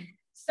 Mm-hmm.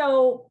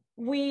 So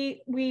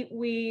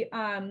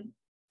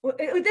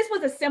this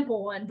was a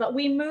simple one, but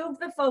we moved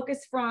the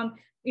focus from,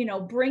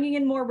 bringing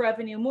in more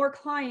revenue, more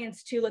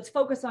clients, to let's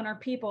focus on our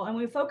people. And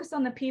we focused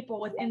on the people.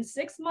 Within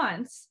 6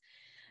 months,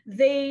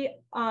 they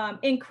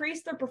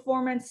increased their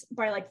performance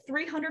by like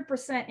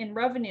 300% in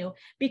revenue,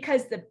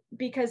 because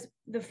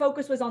the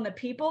focus was on the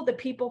people. The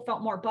people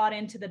felt more bought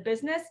into the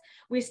business.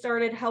 We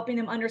started helping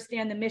them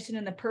understand the mission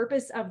and the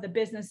purpose of the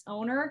business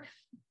owner.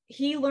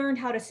 He learned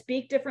how to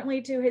speak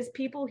differently to his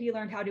people. He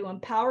learned how to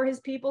empower his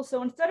people.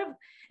 So instead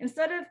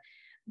of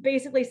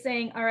basically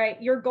saying, all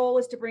right, your goal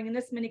is to bring in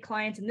this many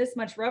clients and this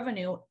much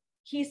revenue,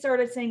 he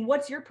started saying,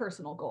 what's your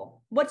personal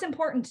goal? What's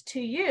important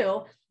to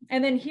you?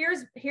 And then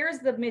here's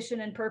the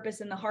mission and purpose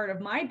in the heart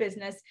of my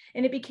business.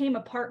 And it became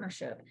a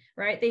partnership,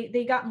 right?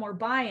 They got more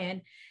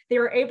buy-in. They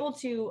were able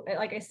to,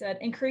 like I said,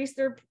 increase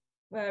their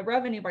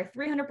revenue by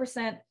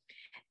 300%.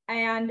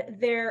 And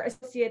their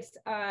associates,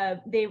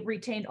 they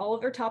retained all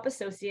of their top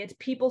associates.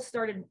 People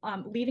started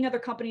leaving other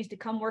companies to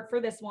come work for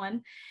this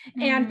one.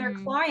 And their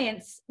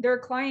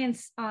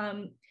clients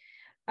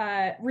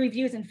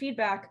reviews and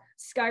feedback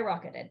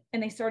skyrocketed.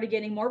 And they started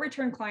getting more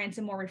return clients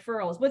and more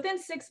referrals within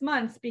 6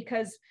 months,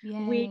 because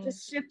we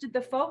just shifted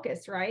the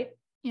focus, right?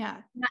 Yeah.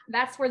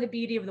 That's where the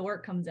beauty of the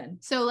work comes in.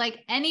 So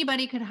like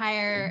anybody could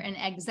hire an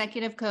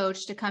executive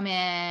coach to come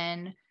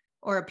in,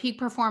 or a peak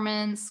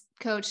performance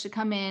coach to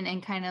come in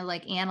and kind of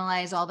like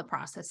analyze all the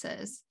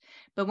processes.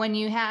 But when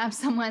you have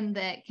someone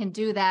that can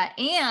do that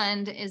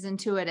and is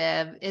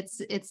intuitive,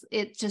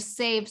 it just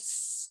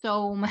saves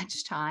so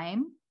much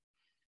time.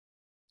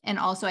 And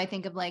also I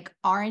think of like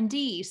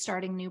R&D,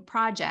 starting new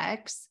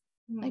projects.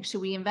 Like,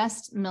 should we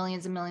invest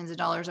millions and millions of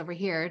dollars over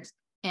here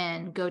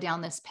and go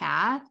down this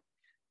path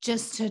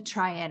just to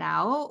try it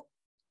out?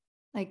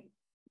 Like,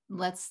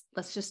 let's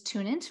just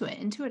tune into it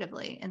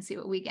intuitively and see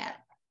what we get.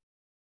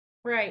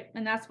 Right.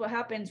 And that's what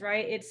happens,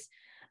 right? It's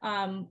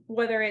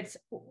whether it's,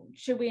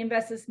 should we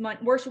invest this money?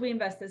 Where should we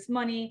invest this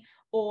money?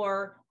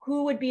 Or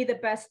who would be the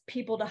best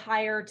people to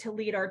hire to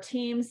lead our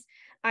teams?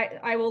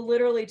 I will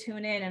literally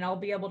tune in and I'll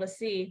be able to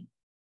see,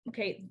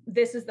 okay,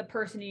 this is the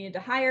person you need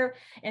to hire.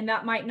 And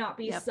that might not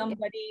be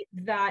somebody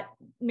that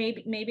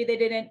maybe they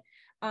didn't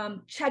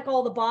check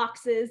all the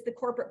boxes, the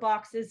corporate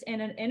boxes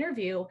in an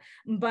interview,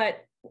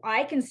 but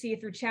I can see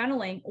through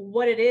channeling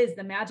what it is,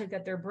 the magic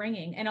that they're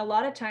bringing. And a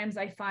lot of times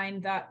I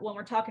find that when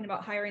we're talking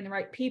about hiring the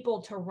right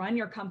people to run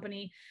your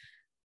company,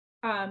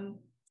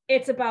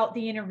 it's about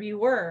the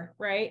interviewer,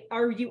 right?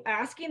 Are you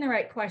asking the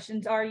right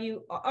questions? Are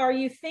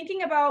you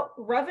thinking about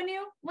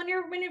revenue when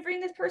you're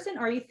bringing this person?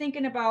 Are you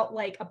thinking about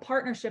like a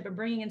partnership and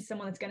bringing in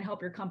someone that's going to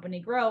help your company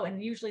grow?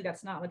 And usually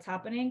that's not what's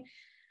happening.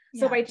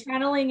 So by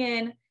channeling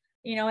in,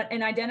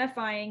 and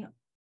identifying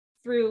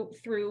through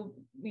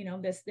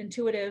this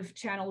intuitive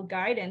channel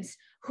guidance,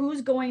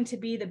 who's going to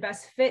be the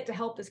best fit to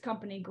help this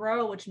company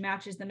grow, which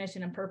matches the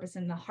mission and purpose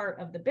in the heart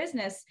of the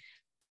business,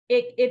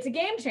 it's a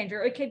game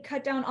changer. It could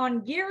cut down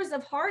on years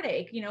of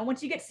heartache.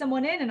 Once you get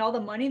someone in and all the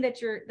money that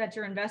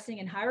you're investing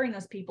in hiring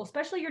those people,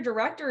 especially your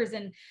directors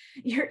and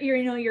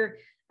the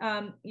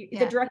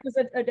directors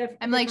of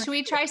I'm like, should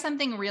we try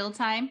something real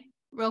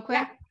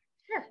quick?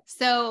 Sure.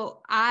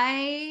 So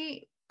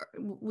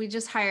we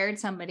just hired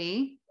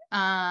somebody,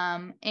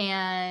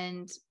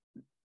 and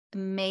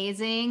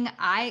amazing.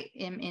 I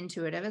am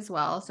intuitive as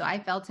well. So I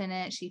felt in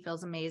it. She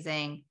feels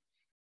amazing.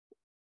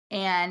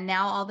 And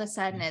now all of a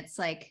sudden it's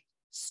like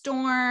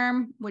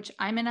storm, which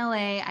I'm in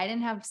LA. I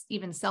didn't have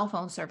even cell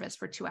phone service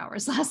for 2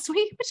 hours last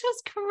week, which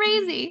was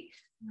crazy.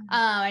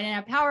 I didn't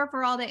have power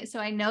for all day. So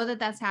I know that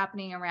that's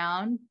happening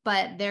around,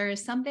 but there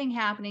is something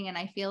happening, and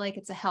I feel like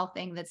it's a health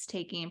thing that's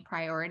taking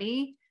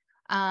priority.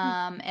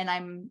 And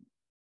I'm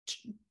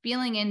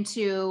feeling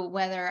into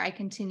whether I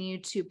continue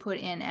to put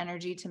in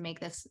energy to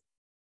make this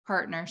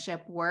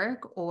partnership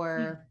work,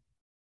 or,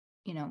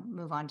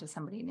 move on to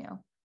somebody new.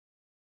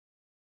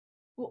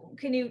 Well,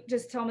 can you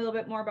just tell me a little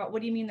bit more about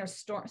what do you mean there's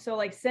storm? So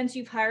like, since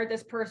you've hired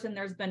this person,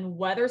 there's been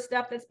weather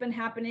stuff that's been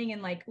happening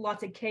and like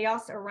lots of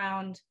chaos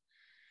around.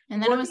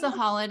 And then it was the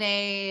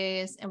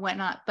holidays and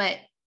whatnot. But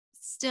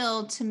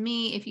still, to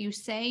me, if you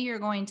say you're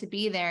going to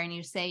be there and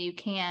you say you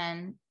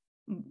can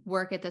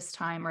work at this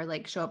time or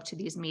like show up to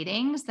these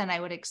meetings, then I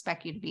would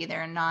expect you to be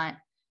there and not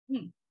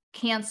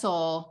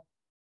cancel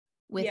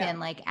within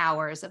like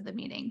hours of the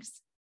meetings.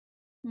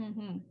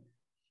 Mm-hmm.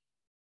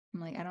 I'm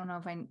like, I don't know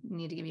if I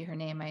need to give you her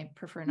name. I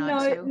prefer not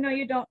to. No,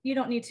 you don't. You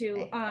don't need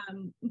to.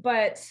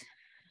 Okay.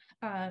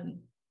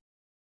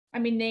 I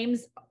mean,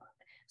 names.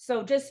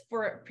 So just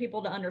for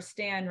people to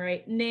understand,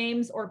 right?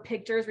 Names or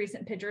pictures,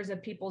 recent pictures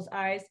of people's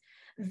eyes,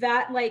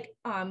 that like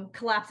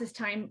collapses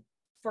time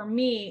for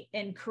me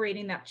in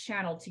creating that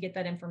channel to get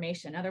that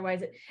information.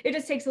 Otherwise, it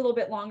just takes a little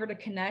bit longer to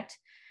connect,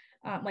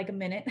 like a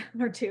minute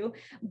or two.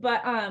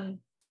 But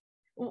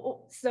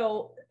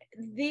so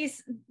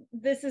this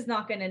is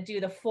not going to do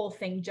the full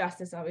thing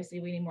justice. Obviously,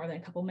 we need more than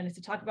a couple minutes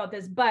to talk about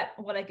this. But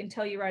what I can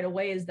tell you right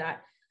away is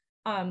that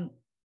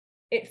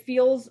it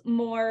feels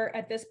more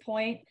at this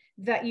point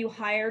that you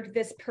hired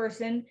this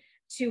person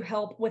to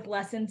help with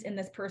lessons in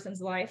this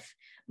person's life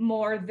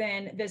more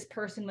than this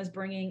person was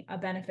bringing a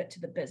benefit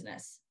to the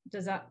business.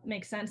 Does that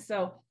make sense?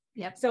 So,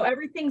 yep. So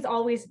everything's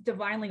always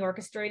divinely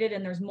orchestrated,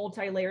 and there's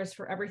multi-layers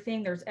for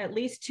everything. There's at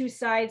least two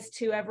sides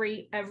to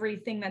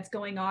everything that's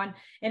going on,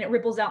 and it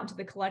ripples out into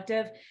the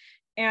collective.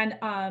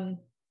 And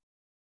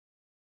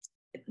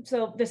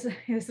so this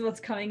is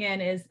what's coming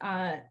in is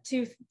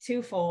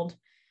twofold.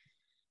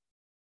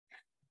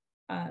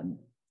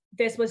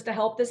 This was to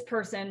help this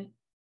person.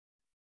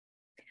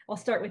 I'll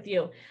start with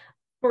you.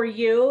 For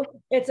you,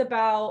 it's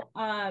about,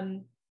 how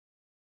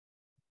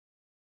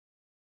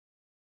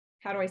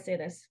do I say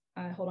this?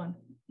 Hold on.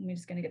 I'm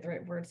just going to get the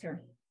right words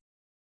here.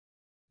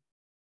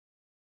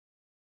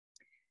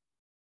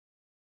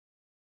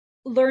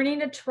 Learning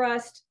to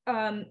trust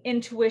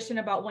intuition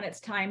about when it's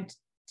time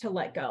to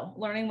let go,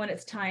 learning when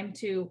it's time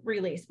to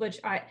release, which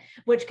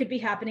could be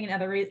happening in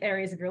other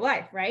areas of your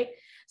life, right?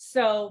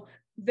 So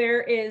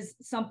there is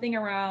something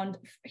around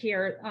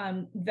here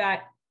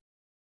that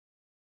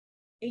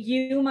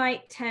you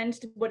might tend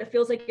to, what it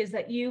feels like is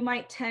that you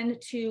might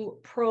tend to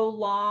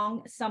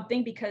prolong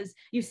something because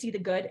you see the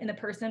good in the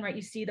person, right?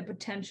 You see the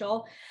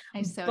potential.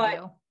 I so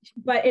do.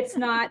 But it's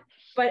not,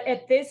 but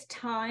at this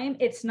time,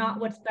 it's not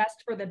what's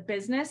best for the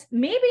business.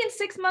 Maybe in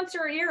 6 months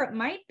or a year, it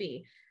might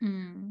be.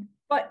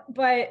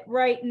 But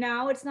right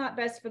now it's not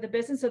best for the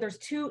business. So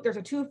there's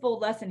a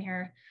twofold lesson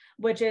here,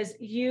 which is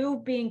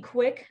you being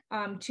quick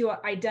to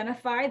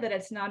identify that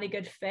it's not a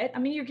good fit. I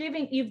mean,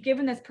 you've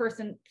given this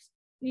person,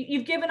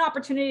 you've given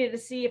opportunity to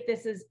see if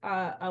this is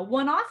a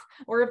one-off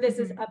or if this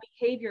is a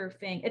behavior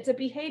thing. It's a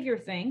behavior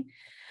thing.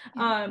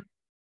 And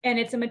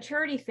it's a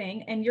maturity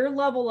thing, and your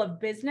level of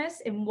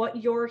business and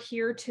what you're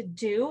here to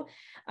do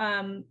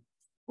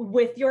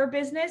with your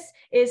business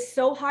is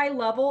so high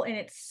level, and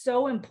it's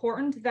so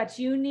important that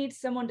you need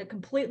someone to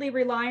completely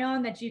rely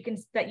on, that you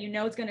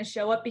know is going to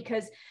show up,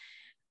 because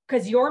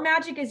your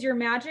magic is your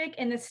magic,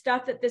 and the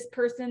stuff that this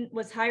person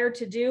was hired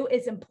to do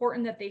is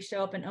important that they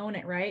show up and own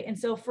it, right? And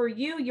so for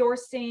you, you're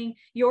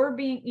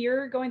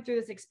going through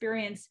this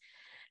experience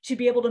to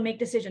be able to make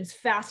decisions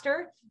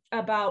faster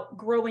about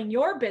growing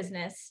your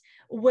business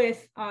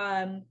with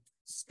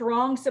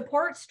strong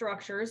support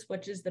structures,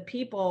 which is the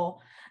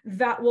people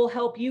that will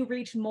help you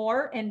reach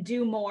more and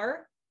do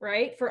more,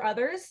 right, for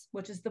others,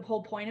 which is the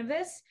whole point of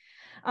this.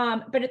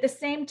 But at the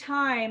same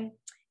time,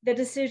 the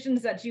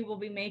decisions that you will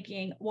be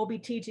making will be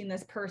teaching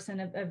this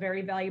person a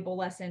very valuable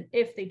lesson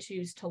if they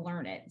choose to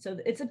learn it. So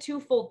it's a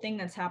twofold thing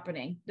that's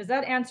happening. Does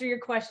that answer your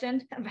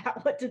question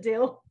about what to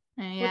do?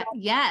 Yeah.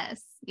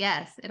 Yes.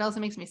 It also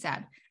makes me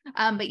sad.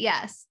 But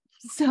yes.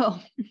 So,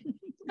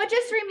 but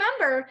just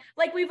remember,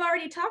 like we've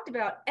already talked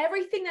about,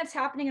 everything that's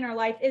happening in our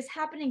life is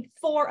happening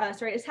for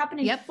us, right? It's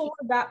happening for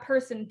that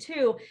person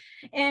too.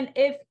 And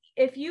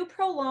if you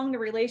prolong the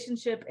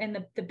relationship and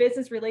the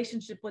business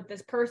relationship with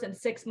this person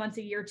 6 months,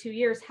 a year, 2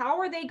 years,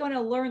 how are they going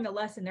to learn the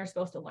lesson they're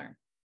supposed to learn?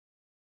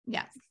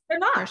 Yes, they're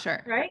not, for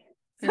sure. Right?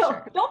 For so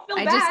sure. Don't feel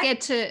bad. I just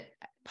get to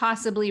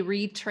possibly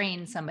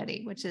retrain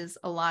somebody, which is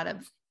a lot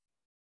of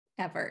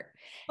effort.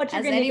 But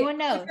as anyone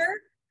knows.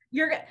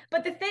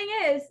 But the thing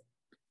is,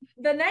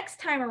 the next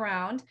time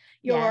around,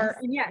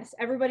 and yes,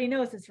 everybody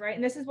knows this, right?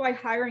 And this is why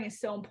hiring is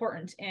so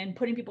important and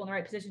putting people in the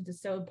right positions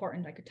is so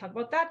important. I could talk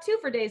about that too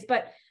for days,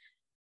 but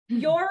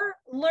you're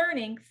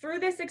learning through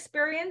this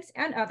experience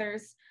and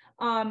others,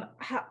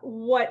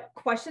 what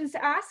questions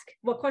to ask,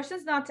 what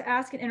questions not to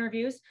ask in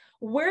interviews,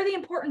 where the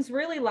importance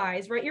really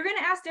lies, right? You're going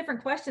to ask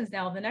different questions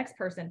now of the next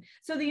person.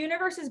 So the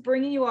universe is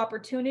bringing you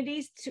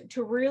opportunities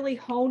to really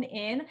hone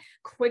in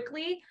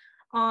quickly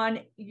on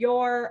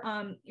your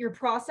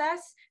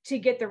process to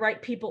get the right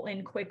people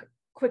in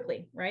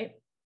quickly, right?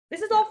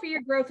 This is all for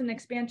your growth and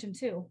expansion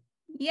too.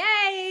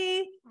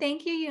 Yay!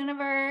 Thank you,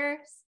 universe.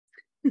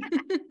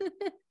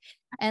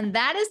 And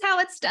that is how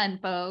it's done,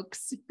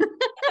 folks.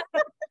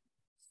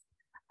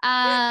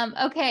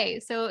 Okay.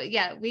 So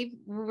yeah,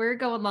 we're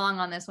going long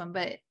on this one,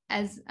 but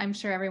as I'm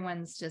sure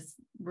everyone's just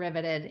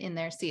riveted in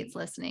their seats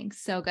listening.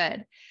 So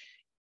good.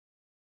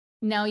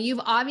 Now you've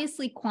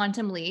obviously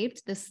quantum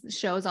leaped. This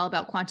show is all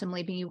about quantum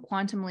leaping. You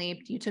quantum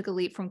leaped. You took a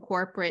leap from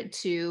corporate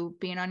to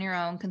being on your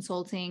own,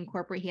 consulting,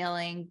 corporate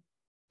healing,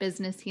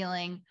 business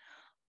healing.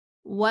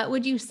 What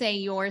would you say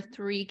your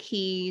 3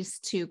 keys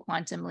to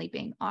quantum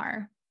leaping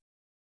are?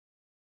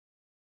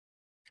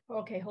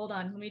 Okay, hold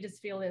on. Let me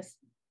just feel this.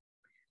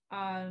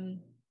 I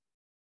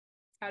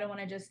don't want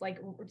to just like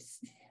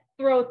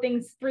throw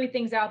 3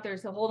 things out there.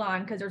 So hold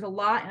on, because there's a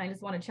lot and I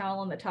just want to channel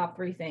on the top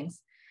 3 things.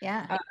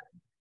 Yeah.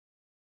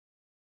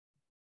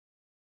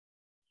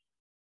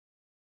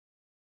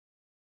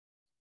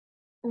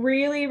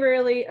 Really,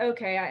 really,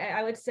 okay.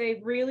 I would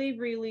say really,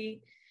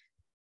 really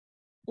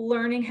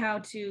learning how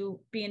to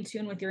be in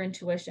tune with your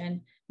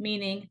intuition,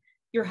 meaning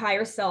your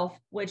higher self,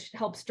 which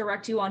helps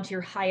direct you onto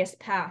your highest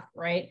path,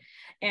 right?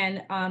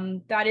 And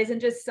that isn't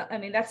just, I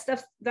mean, that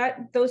stuff,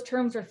 those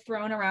terms are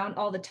thrown around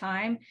all the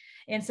time.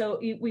 And so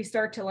we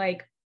start to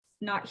like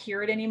not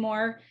hear it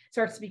anymore,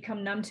 starts to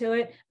become numb to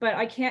it. But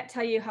I can't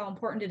tell you how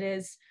important it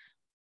is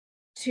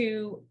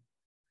to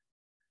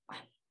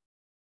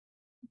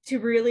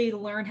really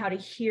learn how to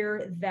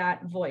hear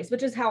that voice,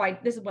 which is how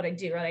this is what I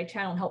do, right? I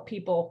channel and help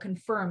people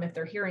confirm if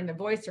they're hearing the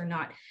voice or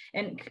not,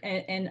 and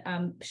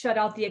shut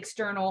out the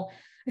external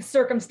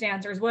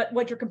circumstances,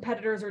 what your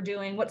competitors are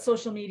doing, what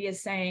social media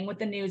is saying, what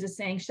the news is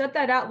saying. Shut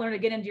that out, learn to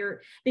get into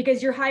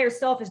because your higher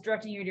self is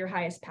directing you to your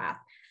highest path.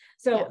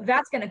 So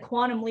that's going to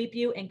quantum leap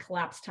you in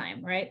collapse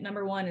time, right?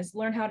 Number 1 is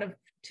learn how to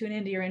tune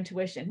into your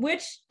intuition,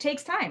 which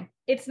takes time.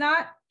 It's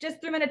not just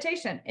through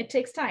meditation. It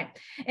takes time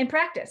and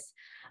practice.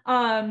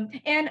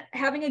 And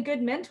having a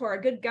good mentor,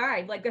 a good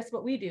guide, like that's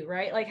what we do,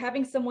 right? Like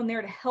having someone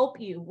there to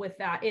help you with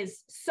that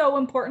is so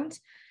important.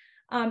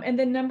 And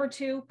then number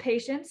 2,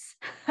 patience.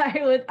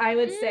 I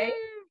would say,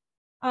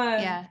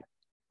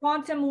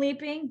 quantum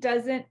leaping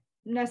doesn't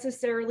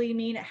necessarily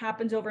mean it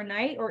happens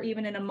overnight or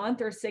even in a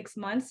month or 6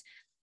 months.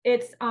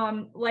 It's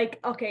like,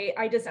 okay,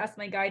 I just asked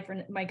my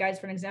guides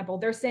for an example.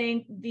 They're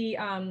saying the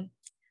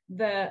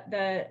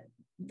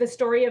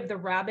story of the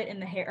rabbit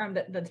and the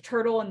hare, the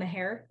turtle and the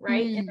hare,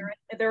 right? And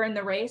they're in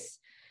the race.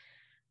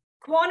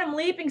 Quantum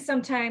leaping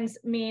sometimes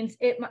means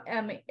it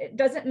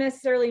doesn't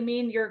necessarily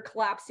mean you're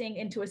collapsing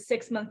into a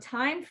 6-month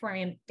time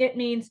frame. It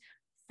means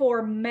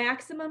for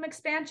maximum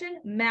expansion,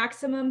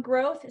 maximum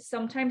growth,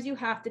 sometimes you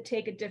have to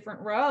take a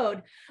different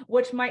road,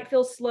 which might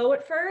feel slow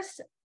at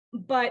first,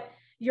 but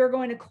you're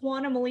going to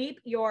quantum leap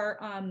your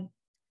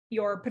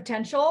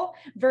potential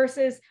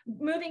versus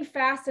moving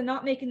fast and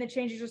not making the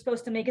changes you're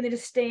supposed to make and then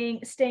just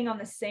staying on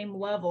the same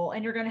level.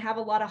 And you're going to have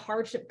a lot of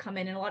hardship come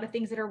in and a lot of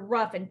things that are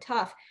rough and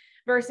tough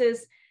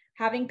versus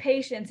having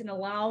patience and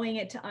allowing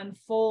it to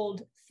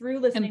unfold through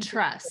listening and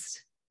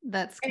trust.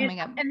 That's coming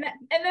up. And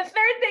the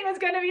third thing was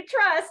going to be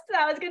trust.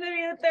 That was going to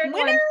be the third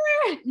one.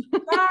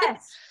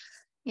 Trust.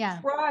 Yeah.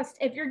 Trust.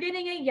 If you're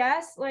getting a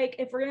yes, like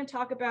if we're going to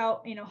talk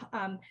about,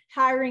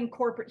 hiring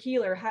corporate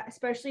healer,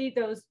 especially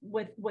those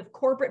with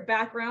corporate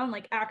background,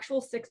 like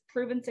actual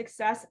proven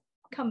success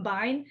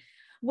combined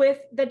with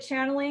the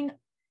channeling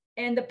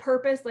and the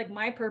purpose, like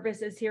my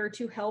purpose is here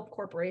to help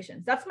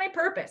corporations. That's my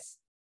purpose,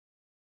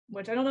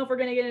 which I don't know if we're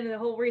going to get into the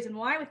whole reason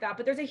why with that,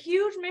 but there's a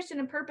huge mission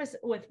and purpose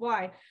with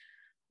why.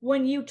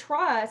 When you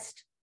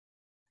trust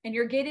and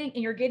you're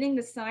getting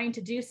the sign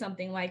to do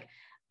something, like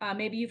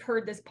maybe you've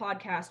heard this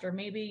podcast, or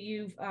maybe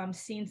you've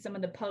seen some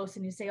of the posts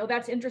and you say, oh,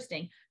 that's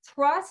interesting.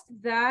 Trust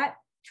that,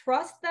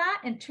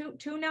 and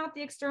tune out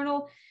the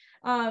external,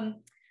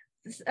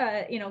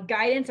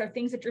 guidance or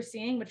things that you're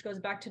seeing, which goes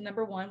back to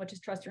number 1, which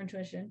is trust your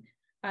intuition.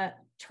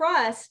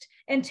 Trust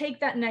and take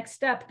that next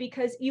step,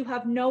 because you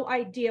have no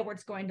idea where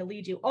it's going to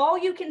lead you. All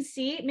you can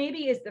see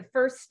maybe is the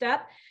first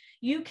step.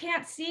 You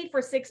can't see for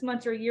 6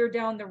 months or a year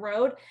down the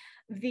road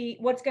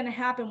what's going to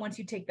happen once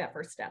you take that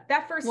first step.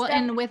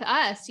 And with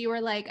us, you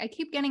were like, I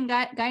keep getting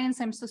guidance.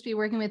 I'm supposed to be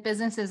working with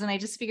businesses, and I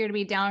just figured to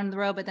be down the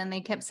road. But then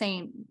they kept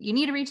saying, you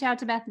need to reach out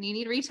to Bethany. You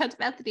need to reach out to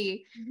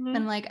Bethany. Mm-hmm. And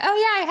I'm like, oh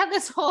yeah, I have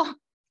this whole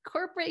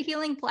corporate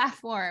healing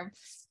platform.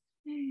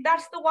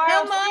 That's the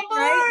wild thing,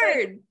 right?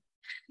 Like,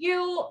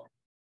 you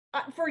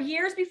for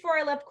years before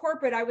I left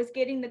corporate, I was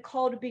getting the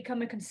call to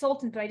become a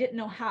consultant, but I didn't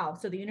know how.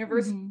 So the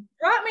universe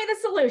brought me the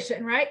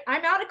solution, right?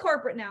 I'm out of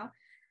corporate now.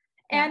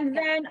 And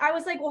then I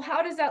was like, well,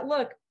 how does that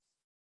look?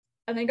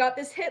 And I got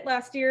this hit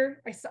last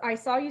year. I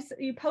saw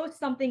you post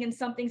something and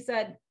something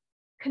said,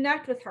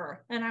 connect with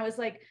her. And I was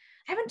like,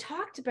 I haven't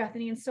talked to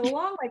Bethany in so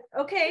long. Like,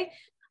 okay,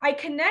 I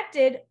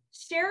connected,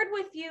 shared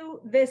with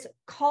you this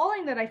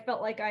calling that I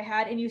felt like I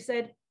had. And you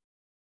said,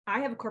 I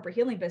have a corporate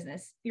healing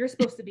business. You're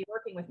supposed to be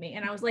working with me.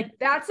 And I was like,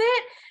 that's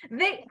it.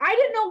 I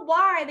didn't know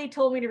why they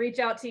told me to reach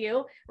out to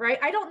you. Right.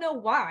 I don't know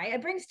why.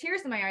 It brings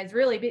tears to my eyes,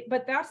 really.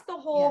 But that's the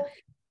whole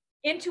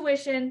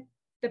intuition,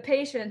 the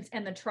patience,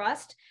 and the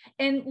trust.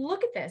 And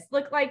look at this.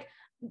 Look, like,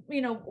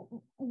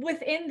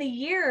 within the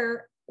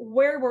year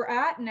where we're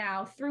at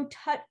now, through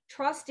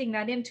trusting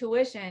that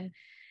intuition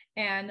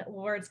and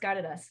where it's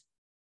guided us.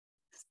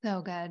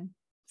 So good.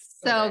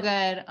 So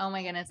good. Oh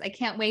my goodness. I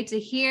can't wait to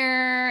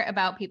hear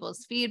about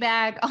people's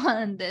feedback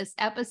on this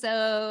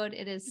episode.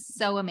 It is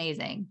so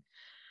amazing.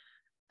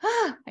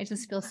 I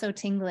just feel so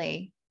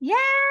tingly.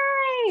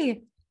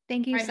 Yay.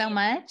 Thank you so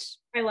much.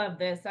 I love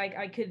this.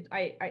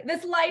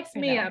 This lights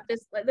me up.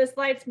 This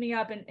lights me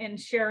up and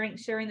sharing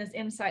this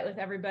insight with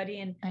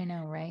everybody. And I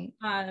know, right?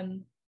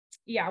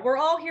 We're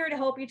all here to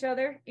help each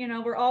other.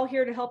 We're all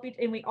here to help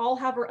and we all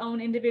have our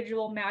own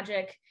individual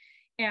magic.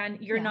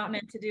 And you're not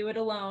meant to do it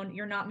alone.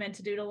 You're not meant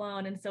to do it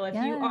alone. And so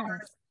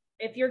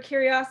if your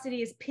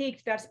curiosity is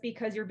piqued, that's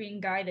because you're being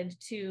guided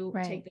to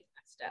take the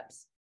next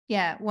steps.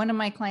 Yeah. One of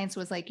my clients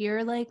was like,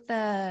 you're like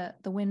the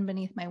wind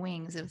beneath my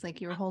wings. It was like,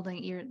 you're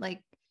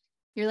like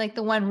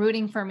the one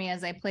rooting for me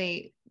as I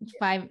play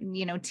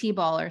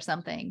T-ball or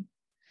something.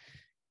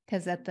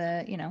 Cause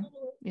you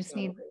just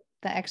need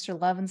the extra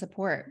love and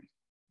support.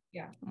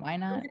 Yeah. Why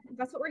not?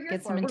 That's what we're here for.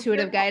 Get some we're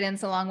intuitive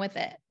guidance along with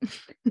it.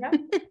 Yeah.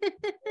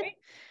 Right.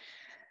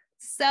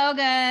 So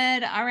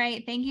good. All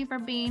right. Thank you for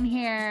being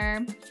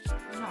here.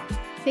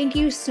 Thank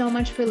you so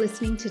much for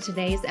listening to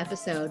today's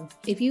episode.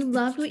 If you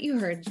loved what you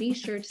heard, be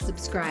sure to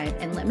subscribe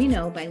and let me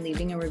know by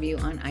leaving a review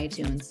on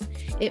iTunes.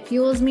 It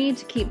fuels me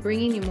to keep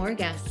bringing you more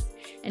guests.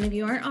 And if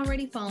you aren't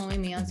already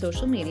following me on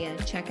social media,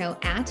 check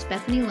out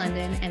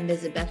 @BethanyLondon and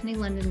visit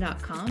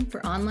bethanylondon.com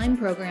for online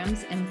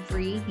programs and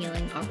free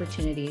healing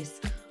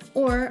opportunities,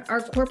 or our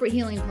corporate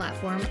healing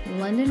platform,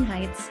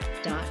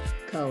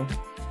 londonheights.co.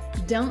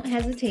 Don't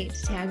hesitate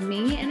to tag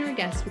me and our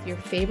guests with your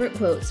favorite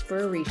quotes for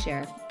a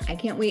reshare. I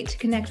can't wait to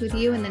connect with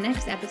you in the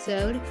next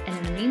episode. And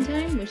in the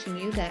meantime, wishing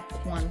you that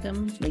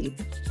quantum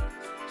leap.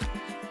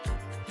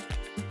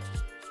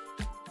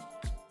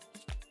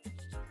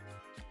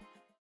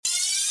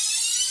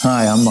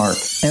 Hi, I'm Mark.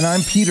 And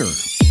I'm Peter.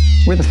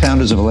 We're the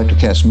founders of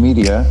Electrocast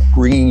Media,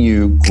 bringing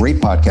you great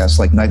podcasts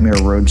like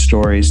Nightmare Road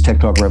Stories, Tech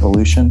Talk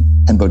Revolution,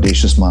 and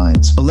Bodacious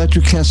Minds.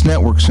 Electrocast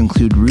networks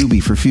include Ruby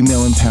for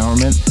female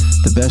empowerment,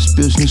 the Best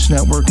Business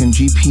Network, and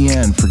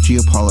GPN for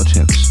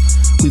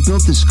geopolitics. We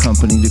built this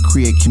company to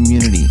create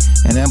community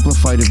and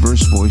amplify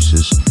diverse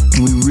voices,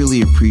 and we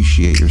really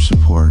appreciate your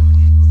support.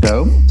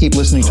 So, keep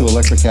listening to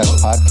Electrocast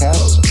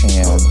podcasts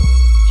and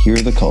hear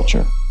the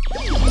culture.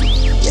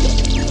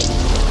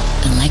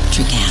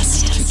 Electrocast.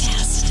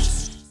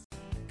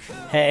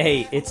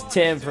 Hey, it's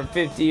Tim from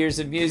 50 Years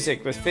of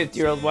Music with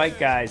 50-Year-Old White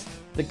Guys,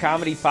 the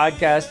comedy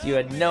podcast you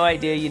had no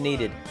idea you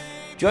needed.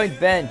 Join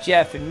Ben,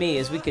 Jeff, and me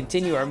as we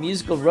continue our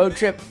musical road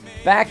trip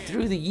back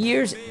through the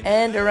years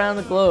and around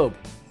the globe.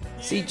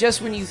 See,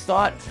 just when you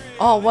thought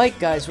all white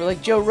guys were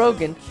like Joe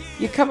Rogan,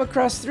 you come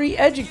across 3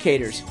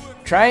 educators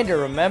trying to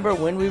remember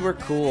when we were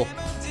cool.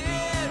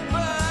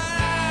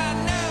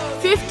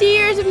 50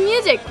 Years of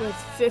Music with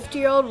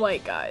 50-Year-Old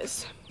White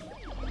Guys.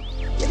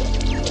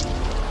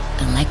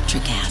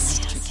 Electrocast.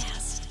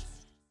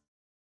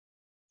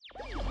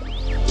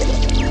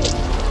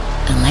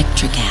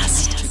 Electrocast.